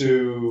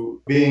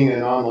to being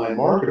an online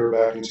marketer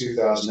back in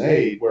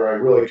 2008, where I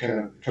really kind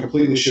of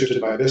completely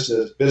shifted my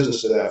business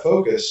to that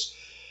focus,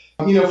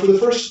 for the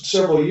first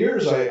several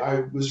years,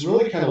 I was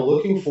really kind of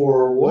looking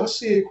for what's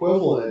the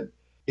equivalent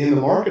in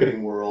the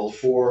marketing world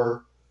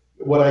for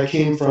what I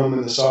came from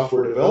in the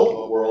software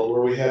development world,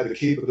 where we had the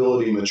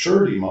capability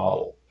maturity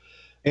model.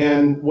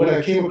 And when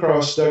I came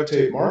across duct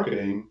tape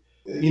marketing,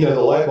 the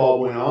light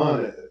bulb went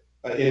on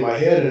in my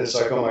head, and it's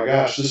like, oh my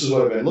gosh, this is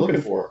what I've been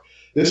looking for.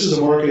 This is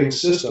a marketing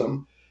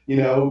system.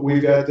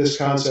 We've got this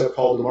concept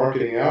called the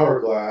marketing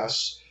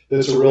hourglass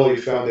that's a really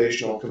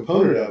foundational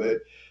component of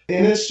it.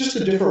 And it's just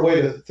a different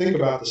way to think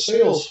about the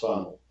sales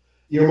funnel.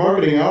 Your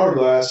marketing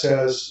hourglass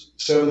has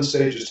 7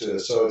 stages to it.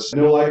 So it's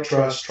know, like,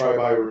 trust, try,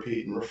 buy,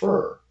 repeat, and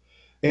refer.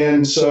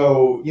 And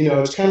so,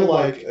 it's kind of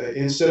like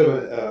instead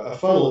of a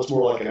funnel, it's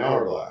more like an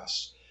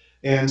hourglass.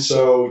 And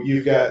so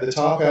you've got the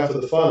top half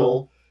of the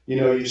funnel.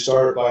 You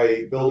start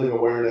by building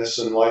awareness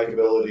and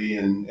likability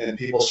and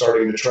people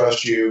starting to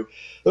trust you.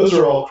 Those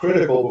are all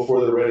critical before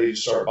they're ready to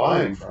start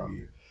buying from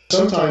you.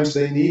 Sometimes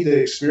they need to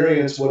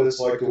experience what it's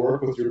like to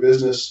work with your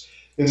business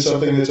in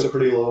something that's a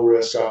pretty low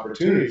risk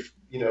opportunity,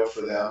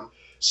 for them.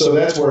 So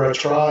that's where a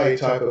try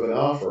type of an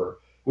offer.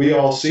 We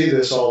all see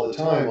this all the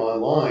time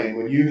online.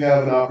 When you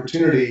have an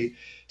opportunity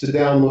to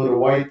download a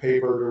white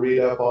paper to read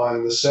up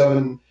on the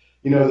seven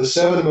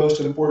most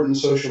important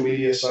social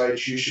media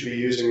sites you should be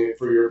using it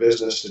for your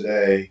business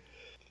today,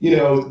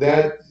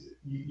 that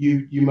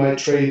you might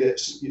trade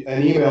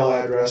an email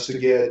address to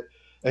get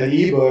an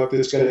ebook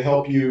that's going to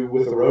help you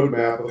with a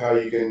roadmap of how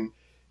you can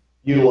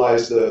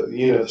utilize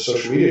the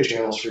social media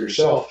channels for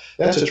yourself.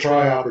 That's a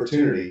try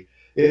opportunity.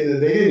 They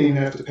didn't even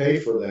have to pay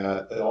for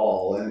that at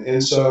all.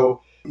 And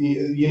so,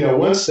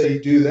 once they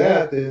do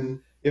that,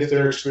 then if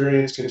their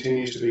experience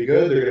continues to be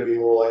good, they're going to be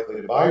more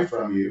likely to buy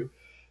from you.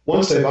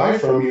 Once they buy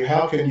from you,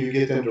 how can you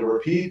get them to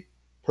repeat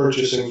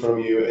purchasing from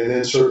you and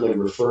then certainly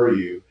refer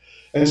you?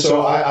 And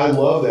so I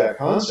love that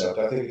concept.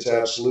 I think it's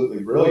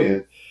absolutely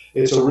brilliant.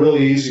 It's a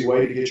really easy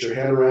way to get your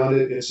head around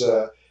it.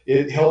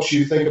 It helps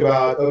you think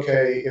about,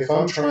 okay, if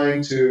I'm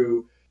trying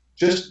to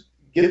just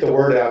get the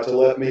word out to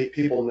let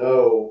people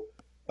know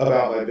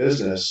about my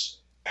business,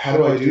 how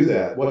do I do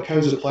that? What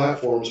kinds of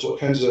platforms, what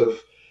kinds of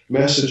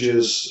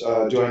messages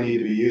do I need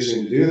to be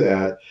using to do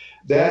that?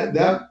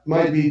 That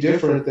might be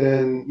different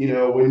than,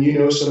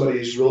 when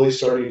somebody's really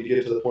starting to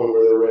get to the point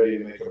where they're ready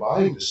to make a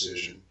buying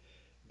decision.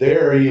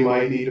 There, you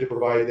might need to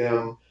provide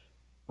them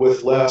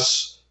with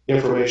less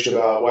information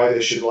about why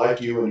they should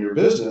like you and your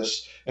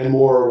business, and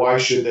more why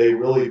should they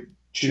really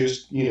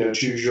choose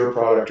your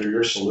product or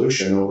your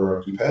solution over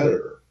a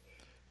competitor.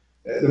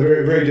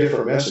 Very, very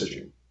different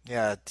messaging.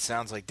 Yeah, it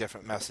sounds like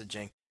different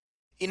messaging.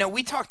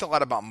 We talked a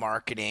lot about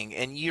marketing,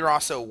 and you're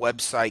also a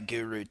website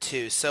guru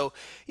too. So,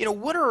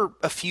 what are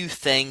a few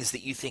things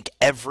that you think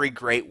every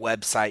great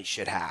website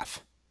should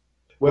have?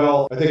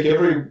 Well, I think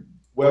every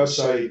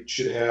website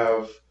should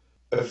have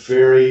a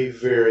very,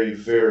 very,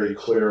 very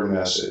clear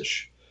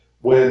message.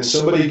 When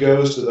somebody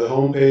goes to the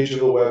homepage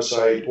of a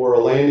website or a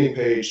landing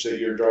page that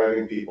you're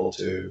driving people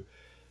to,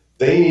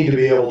 they need to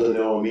be able to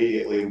know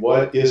immediately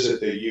what is it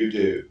that you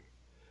do.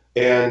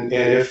 And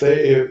if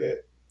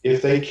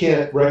they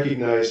can't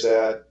recognize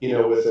that,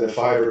 within a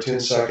 5 or 10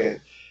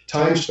 second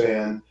time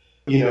span,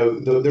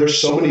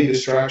 there's so many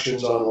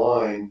distractions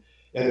online,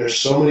 and there's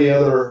so many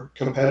other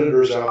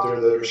competitors out there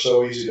that are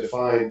so easy to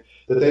find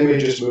that they may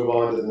just move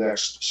on to the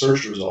next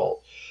search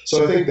result.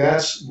 So I think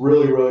that's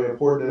really, really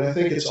important. And I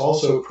think it's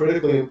also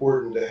critically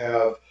important to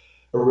have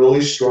a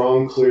really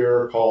strong,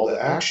 clear call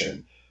to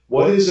action.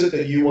 What is it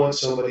that you want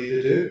somebody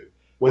to do?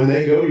 When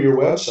they go to your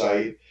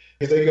website,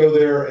 if they go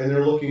there and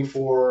they're looking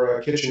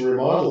for kitchen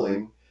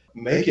remodeling,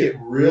 make it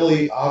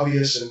really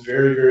obvious and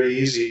very, very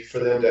easy for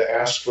them to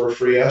ask for a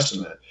free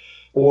estimate.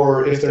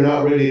 Or if they're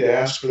not ready to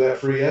ask for that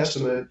free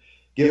estimate,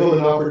 give them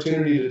an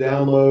opportunity to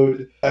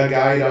download a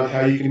guide on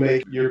how you can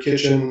make your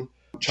kitchen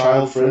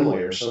child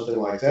friendly or something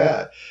like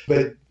that.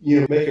 But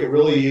make it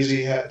really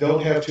easy.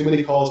 Don't have too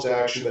many calls to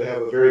action, but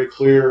have a very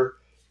clear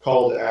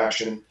call to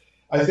action.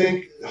 I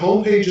think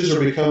homepages are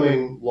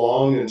becoming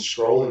long and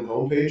scrolling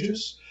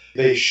homepages.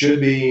 They should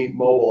be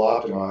mobile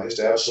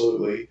optimized,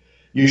 absolutely.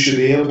 You should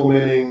be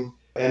implementing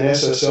an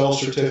SSL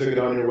certificate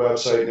on your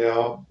website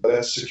now.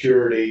 That's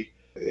security.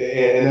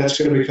 And that's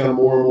going to become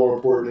more and more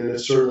important, and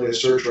it's certainly a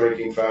search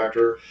ranking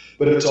factor.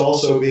 But it's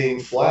also being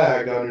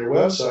flagged on your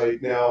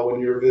website now when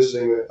you're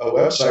visiting a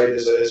website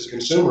as a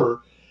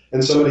consumer,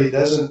 and somebody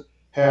doesn't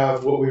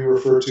have what we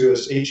refer to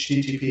as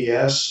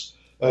HTTPS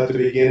at the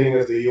beginning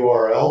of the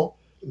URL,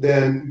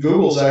 then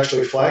Google's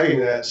actually flagging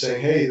that and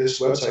saying, hey, this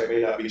website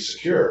may not be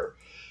secure.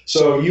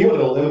 So you want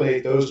to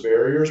eliminate those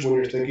barriers when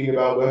you're thinking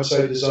about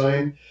website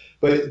design,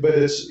 but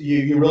it's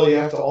you really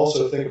have to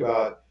also think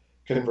about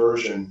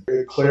conversion,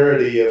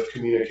 clarity of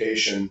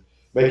communication,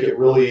 make it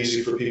really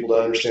easy for people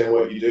to understand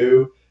what you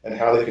do and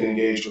how they can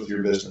engage with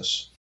your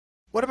business.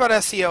 What about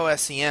SEO,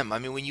 SEM? I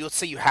mean, when you let's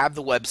say you have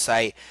the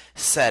website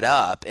set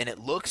up and it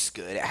looks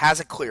good, it has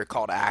a clear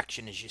call to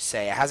action, as you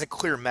say, it has a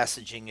clear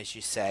messaging, as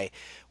you say.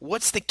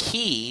 What's the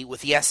key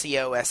with the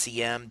SEO,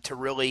 SEM to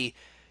really,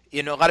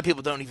 a lot of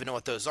people don't even know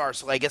what those are,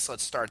 so I guess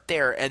let's start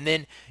there. And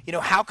then,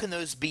 how can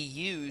those be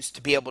used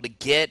to be able to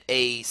get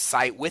a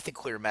site with a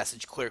clear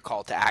message, clear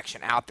call to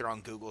action out there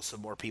on Google so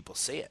more people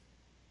see it?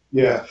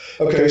 Yeah.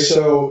 Okay.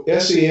 So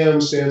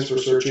SEM stands for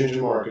search engine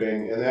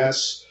marketing, and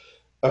that's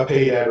a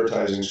paid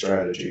advertising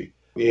strategy,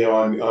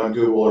 on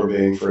Google or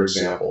Bing, for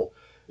example.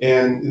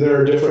 And there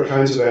are different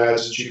kinds of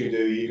ads that you can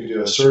do. You can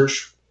do a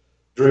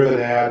search-driven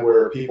ad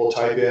where people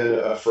type in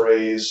a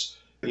phrase,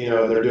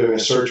 they're doing a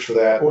search for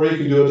that, or you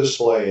can do a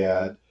display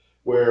ad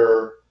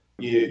where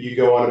you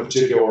go on a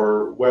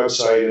particular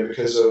website, and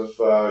because of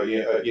a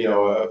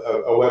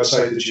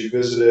website that you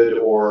visited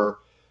or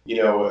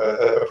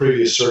a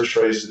previous search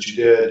phrase that you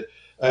did.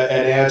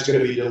 An ad's going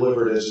to be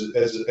delivered as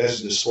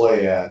a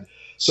display ad.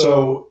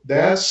 So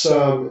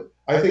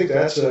I think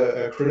that's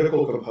a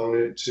critical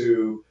component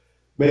to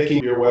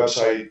making your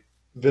website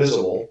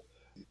visible.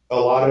 A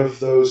lot of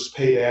those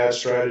paid ad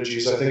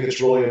strategies, I think it's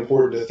really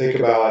important to think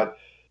about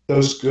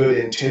those good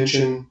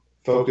intention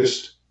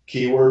focused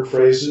keyword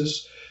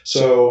phrases.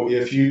 So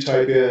if you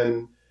type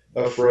in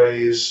a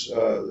phrase,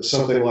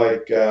 something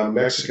like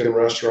Mexican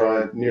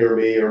restaurant near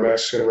me or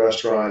Mexican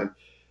restaurant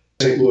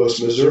St.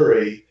 Louis,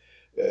 Missouri,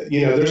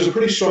 there's a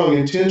pretty strong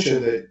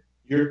intention that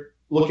you're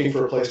looking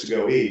for a place to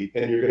go eat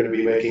and you're going to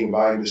be making a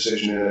buying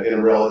decision in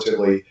a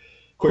relatively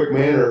quick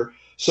manner.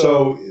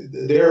 So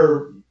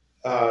where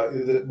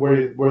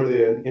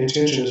the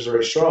intention is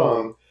very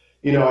strong,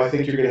 I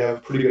think you're going to have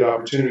a pretty good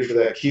opportunity for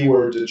that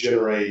keyword to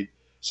generate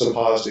some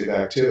positive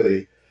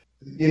activity.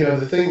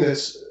 The thing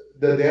that's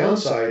the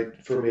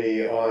downside for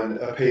me on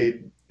a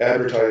paid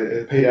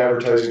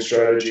advertising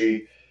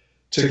strategy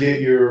to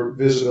get your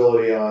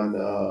visibility on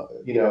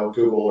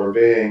Google or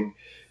Bing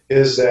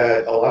is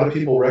that a lot of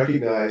people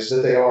recognize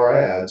that they are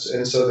ads,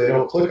 and so they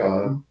don't click on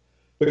them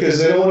because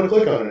they don't want to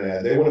click on an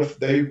ad.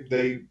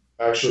 They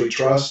actually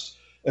trust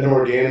an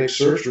organic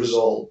search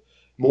result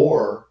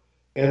more,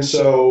 and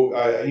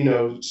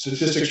so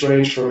statistics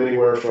range from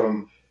anywhere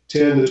from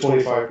 10 to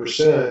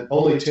 25%.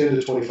 Only 10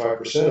 to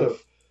 25%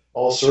 of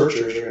all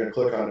searchers are going to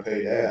click on a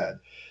paid ad.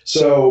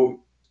 So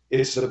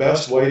it's the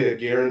best way to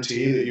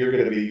guarantee that you're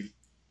going to be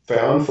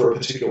found for a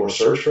particular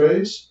search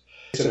phrase.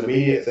 It's an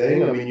immediate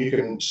thing. I mean, you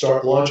can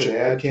launch an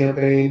ad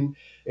campaign,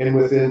 and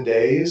within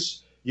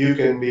days, you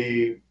can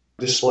be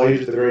displayed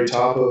at the very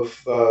top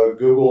of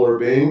Google or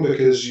Bing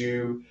because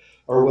you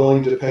are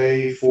willing to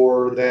pay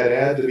for that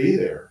ad to be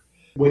there.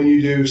 When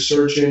you do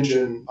search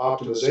engine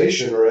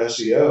optimization or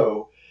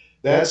SEO,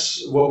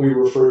 that's what we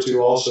refer to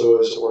also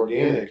as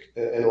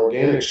an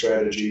organic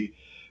strategy,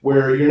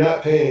 where you're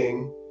not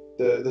paying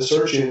the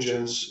search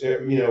engines,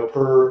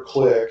 per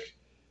click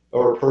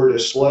or per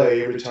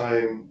display every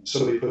time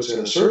somebody puts in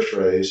a search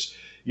phrase.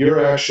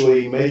 You're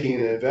actually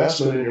making an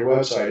investment in your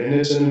website, and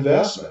it's an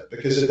investment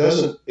because it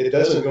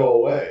doesn't go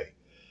away.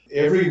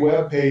 Every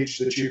web page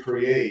that you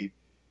create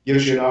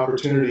gives you an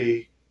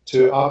opportunity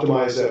to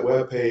optimize that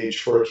web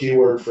page for a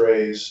keyword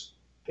phrase,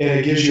 and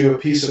it gives you a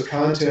piece of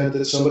content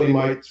that somebody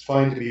might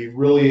find to be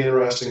really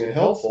interesting and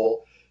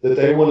helpful that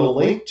they want to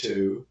link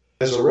to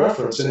as a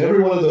reference. And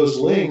every one of those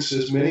links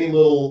is many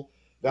little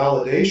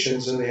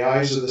validations in the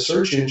eyes of the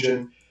search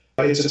engine.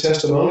 It's a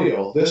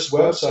testimonial. This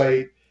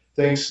website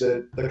thinks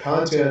that the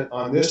content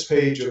on this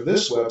page of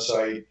this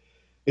website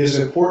is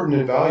important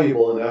and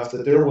valuable enough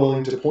that they're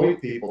willing to point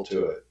people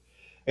to it.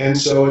 And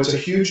so it's a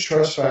huge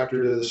trust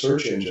factor to the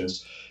search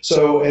engines.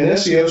 So an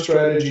SEO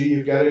strategy,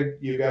 you've got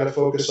to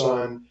focus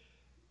on,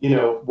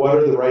 what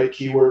are the right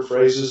keyword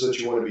phrases that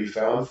you want to be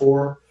found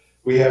for.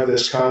 We have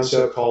this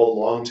concept called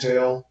long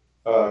tail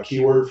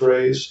keyword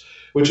phrase,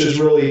 which is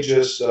really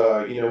just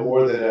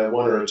more than a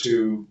one or a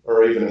two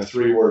or even a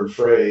three-word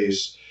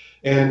phrase.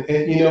 And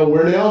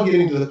we're now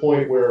getting to the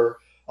point where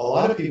a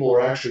lot of people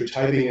are actually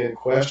typing in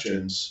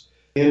questions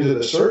into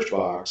the search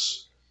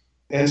box.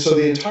 And so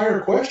the entire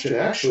question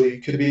actually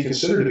could be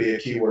considered to be a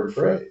keyword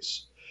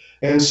phrase.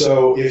 And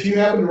so if you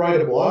happen to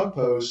write a blog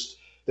post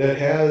that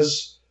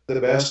has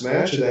the best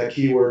match of that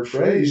keyword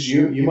phrase,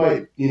 you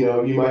might be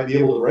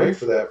able to rank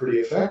for that pretty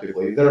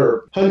effectively. There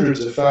are hundreds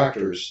of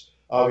factors,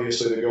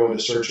 obviously, that go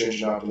into search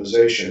engine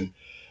optimization.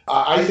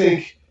 I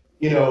think,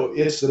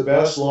 it's the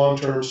best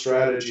long-term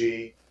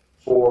strategy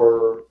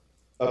for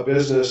a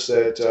business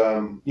that,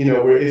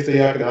 where if the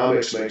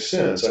economics make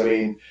sense. I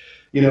mean,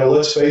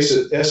 let's face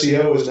it,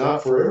 SEO is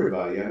not for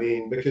everybody. I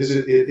mean, because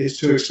it's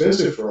too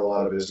expensive for a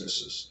lot of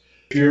businesses.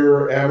 If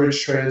your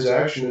average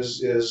transaction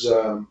is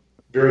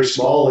very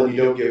small and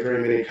you don't get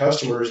very many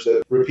customers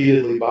that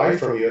repeatedly buy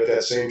from you at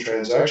that same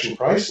transaction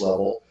price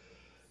level,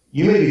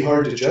 you may be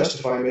hard to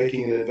justify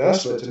making an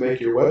investment to make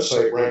your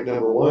website rank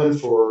number one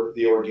for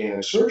the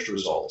organic search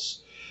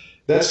results.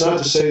 That's not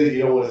to say that you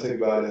don't want to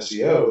think about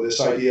SEO. This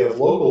idea of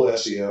local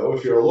SEO,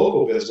 if you're a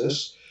local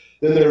business,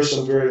 then there are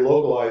some very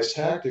localized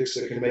tactics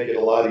that can make it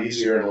a lot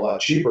easier and a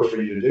lot cheaper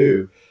for you to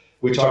do.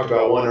 We talked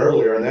about one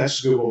earlier, and that's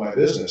Google My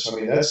Business. I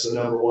mean, that's the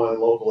number one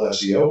local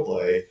SEO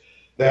play.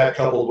 That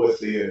coupled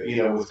with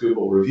with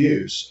Google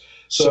reviews.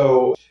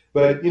 So,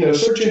 but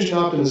search engine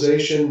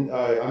optimization.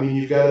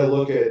 You've got to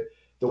look at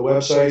the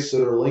websites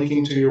that are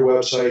linking to your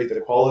website,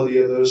 the quality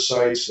of those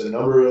sites, the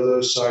number of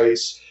those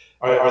sites.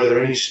 Are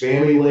there any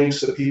spammy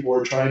links that people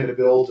are trying to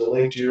build to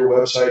link to your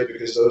website,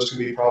 because those can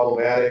be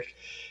problematic?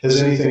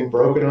 Has anything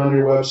broken on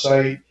your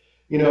website?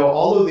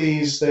 All of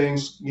these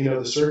things,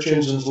 the search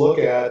engines look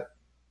at.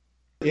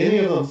 Any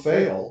of them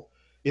fail,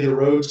 it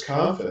erodes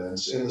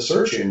confidence in the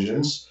search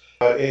engines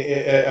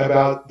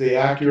about the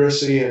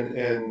accuracy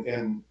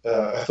and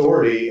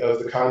authority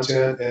of the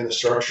content and the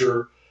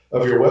structure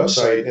of your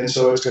website, and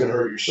so it's going to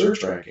hurt your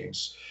search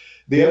rankings.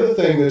 The other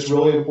thing that's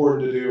really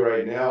important to do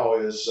right now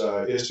is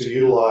to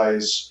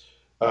utilize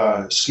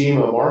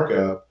schema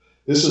markup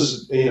this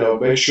is,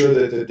 make sure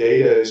that the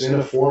data is in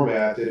a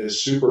format that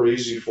is super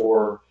easy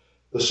for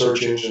the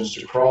search engines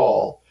to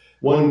crawl.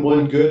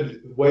 One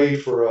good way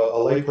for a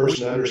layperson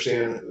to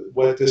understand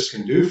what this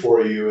can do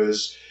for you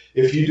is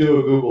if you do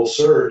a Google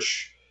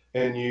search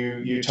and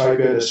you type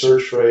in a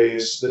search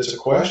phrase that's a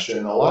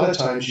question, a lot of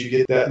times you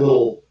get that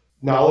little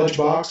knowledge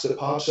box that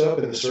pops up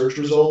in the search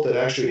result that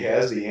actually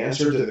has the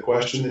answer to the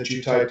question that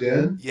you typed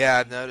in. Yeah,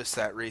 I've noticed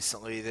that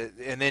recently.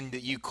 And then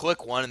you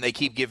click one and they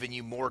keep giving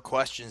you more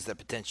questions that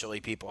potentially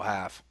people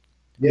have.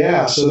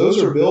 Yeah, so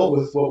those are built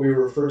with what we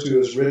refer to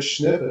as rich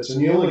snippets,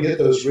 and you only get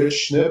those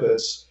rich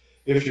snippets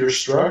if you're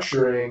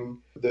structuring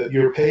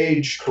your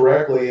page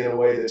correctly in a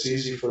way that's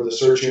easy for the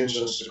search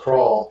engines to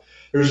crawl.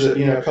 There's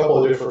a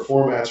couple of different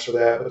formats for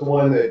that, but the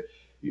one that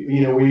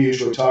we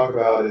usually talk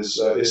about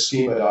is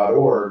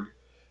schema.org.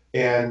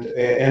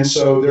 And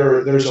so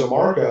there's a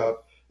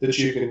markup that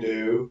you can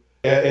do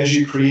as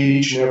you create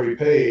each and every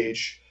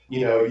page.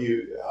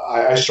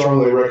 I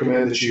strongly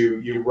recommend that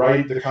you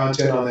write the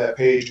content on that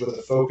page with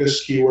a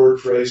focused keyword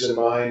phrase in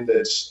mind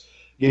that's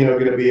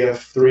going to be a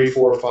 3,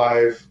 4,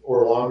 5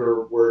 or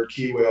longer word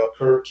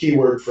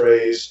keyword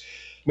phrase.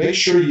 Make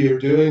sure you're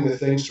doing the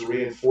things to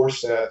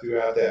reinforce that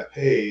throughout that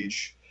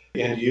page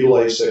and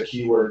utilize that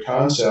keyword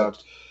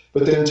concept,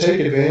 but then take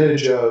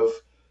advantage of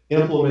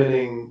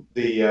implementing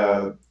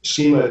the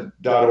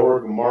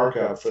schema.org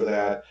markup for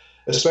that,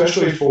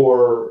 especially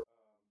for,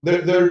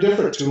 there are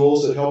different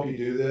tools that help you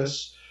do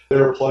this.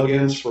 There are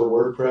plugins for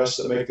WordPress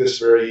that make this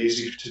very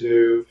easy to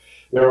do.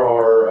 There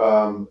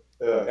are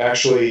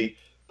actually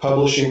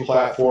publishing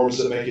platforms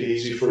that make it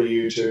easy for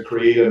you to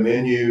create a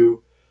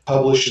menu,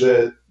 publish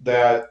that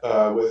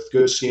with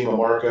good schema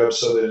markup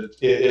so that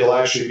it'll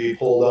actually be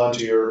pulled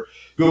onto your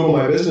Google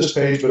My Business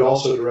page, but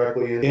also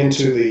directly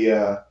into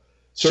the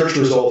search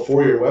result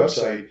for your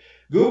website.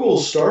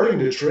 Google's starting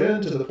to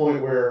trend to the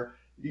point where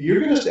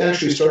you're going to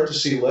actually start to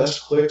see less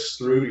clicks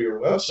through to your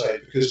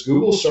website because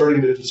Google's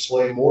starting to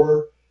display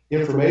more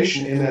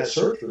information in that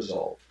search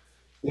result.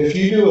 If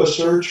you do a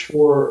search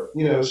for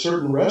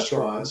certain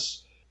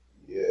restaurants,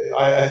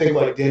 I think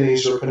like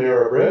Denny's or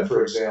Panera Bread,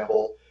 for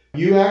example,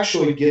 you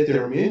actually get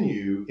their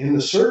menu in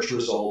the search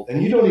result,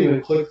 and you don't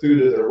even click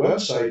through to their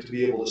website to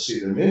be able to see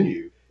their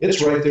menu.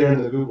 It's right there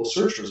in the Google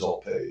search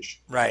result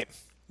page. Right.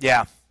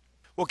 Yeah.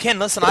 Well, Ken,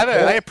 listen,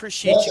 I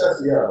appreciate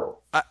you.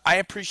 I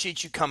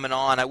appreciate you coming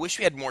on. I wish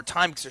we had more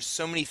time because there's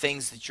so many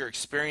things that you're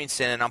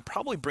experiencing, and I'll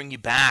probably bring you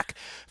back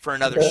for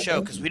another show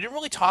because we didn't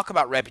really talk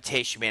about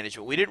reputation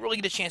management. We didn't really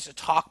get a chance to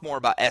talk more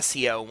about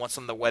SEO and what's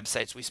on the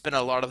websites. We spent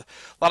a lot of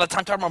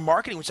time talking about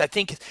marketing, which I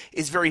think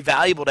is very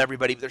valuable to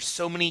everybody. But there's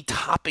so many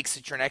topics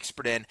that you're an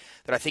expert in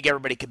that I think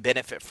everybody could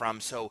benefit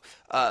from. So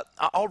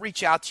I'll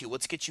reach out to you.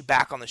 Let's get you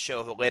back on the show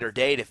at a later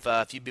date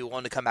if you'd be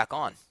willing to come back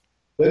on.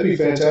 That'd be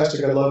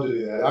fantastic. I'd love to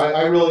do that.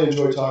 I really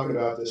enjoy talking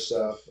about this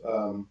stuff.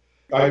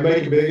 I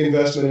make a big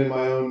investment in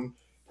my own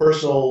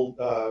personal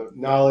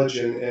knowledge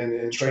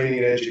and training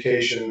and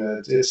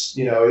education. It's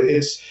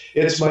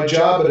my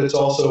job, but it's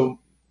also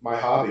my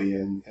hobby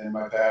and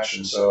my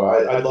passion. So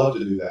I'd love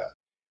to do that.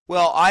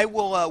 Well, I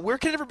will. Where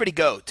can everybody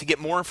go to get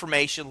more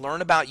information,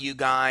 learn about you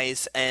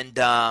guys, and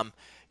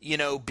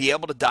be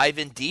able to dive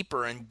in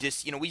deeper and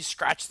just, we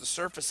scratched the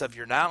surface of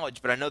your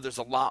knowledge, but I know there's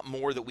a lot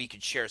more that we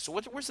could share. So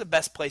where's the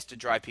best place to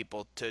drive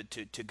people to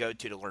go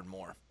to learn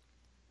more?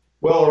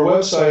 Well, our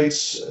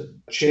website's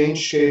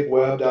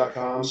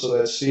changescapeweb.com, so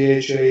that's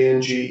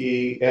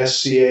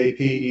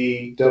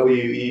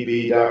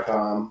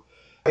changescapeweb.com.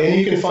 And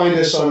you can find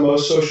us on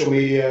most social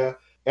media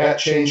at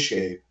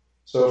Changescape.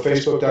 So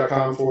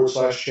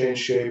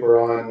facebook.com/Changescape or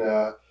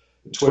on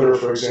Twitter,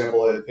 for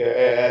example,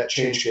 at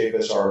Changescape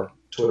is our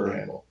Twitter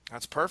handle.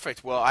 That's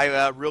perfect. Well,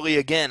 I really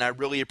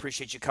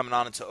appreciate you coming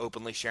on and so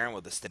openly sharing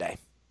with us today.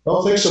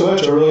 Well, thanks so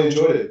much. I really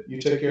enjoyed it. You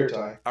take care,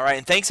 Ty. All right,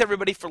 and thanks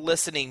everybody for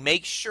listening.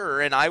 Make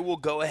sure, and I will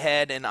go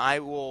ahead and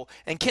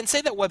Ken,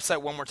 say that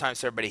website one more time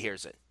so everybody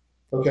hears it.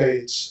 Okay,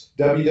 it's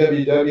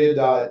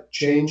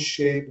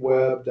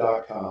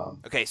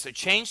www.changescapeweb.com. Okay, so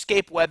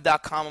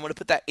changescapeweb.com. I'm going to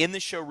put that in the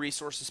show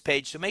resources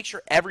page. So make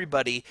sure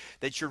everybody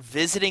that you're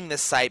visiting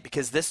this site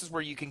because this is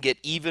where you can get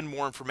even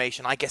more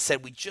information. Like I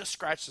said, we just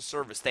scratched the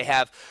surface. They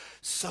have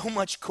so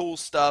much cool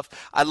stuff.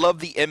 I love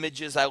the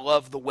images. I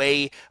love the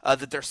way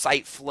that their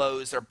site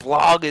flows. Their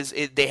blog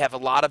they have a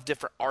lot of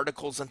different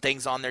articles and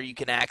things on there you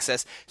can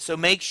access. So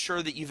make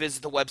sure that you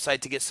visit the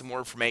website to get some more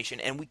information.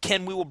 And we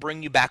will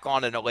bring you back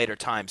on at a later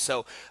time.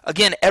 So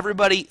again,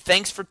 everybody,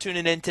 thanks for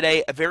tuning in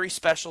today. A very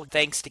special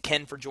thanks to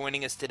Ken for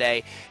joining us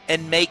today.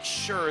 And make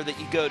sure that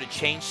you go to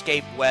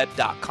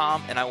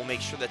changescapeweb.com, and I will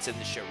make sure that's in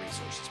the show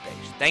resources page.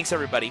 Thanks,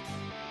 everybody.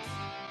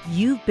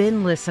 You've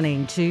been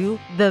listening to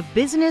the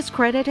Business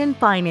Credit and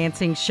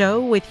Financing Show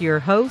with your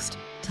host,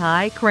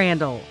 Ty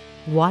Crandall.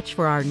 Watch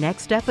for our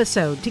next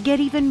episode to get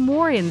even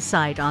more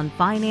insight on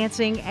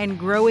financing and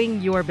growing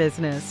your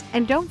business.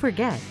 And don't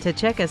forget to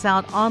check us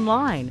out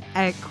online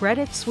at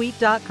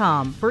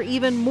creditsuite.com for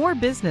even more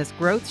business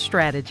growth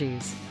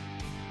strategies.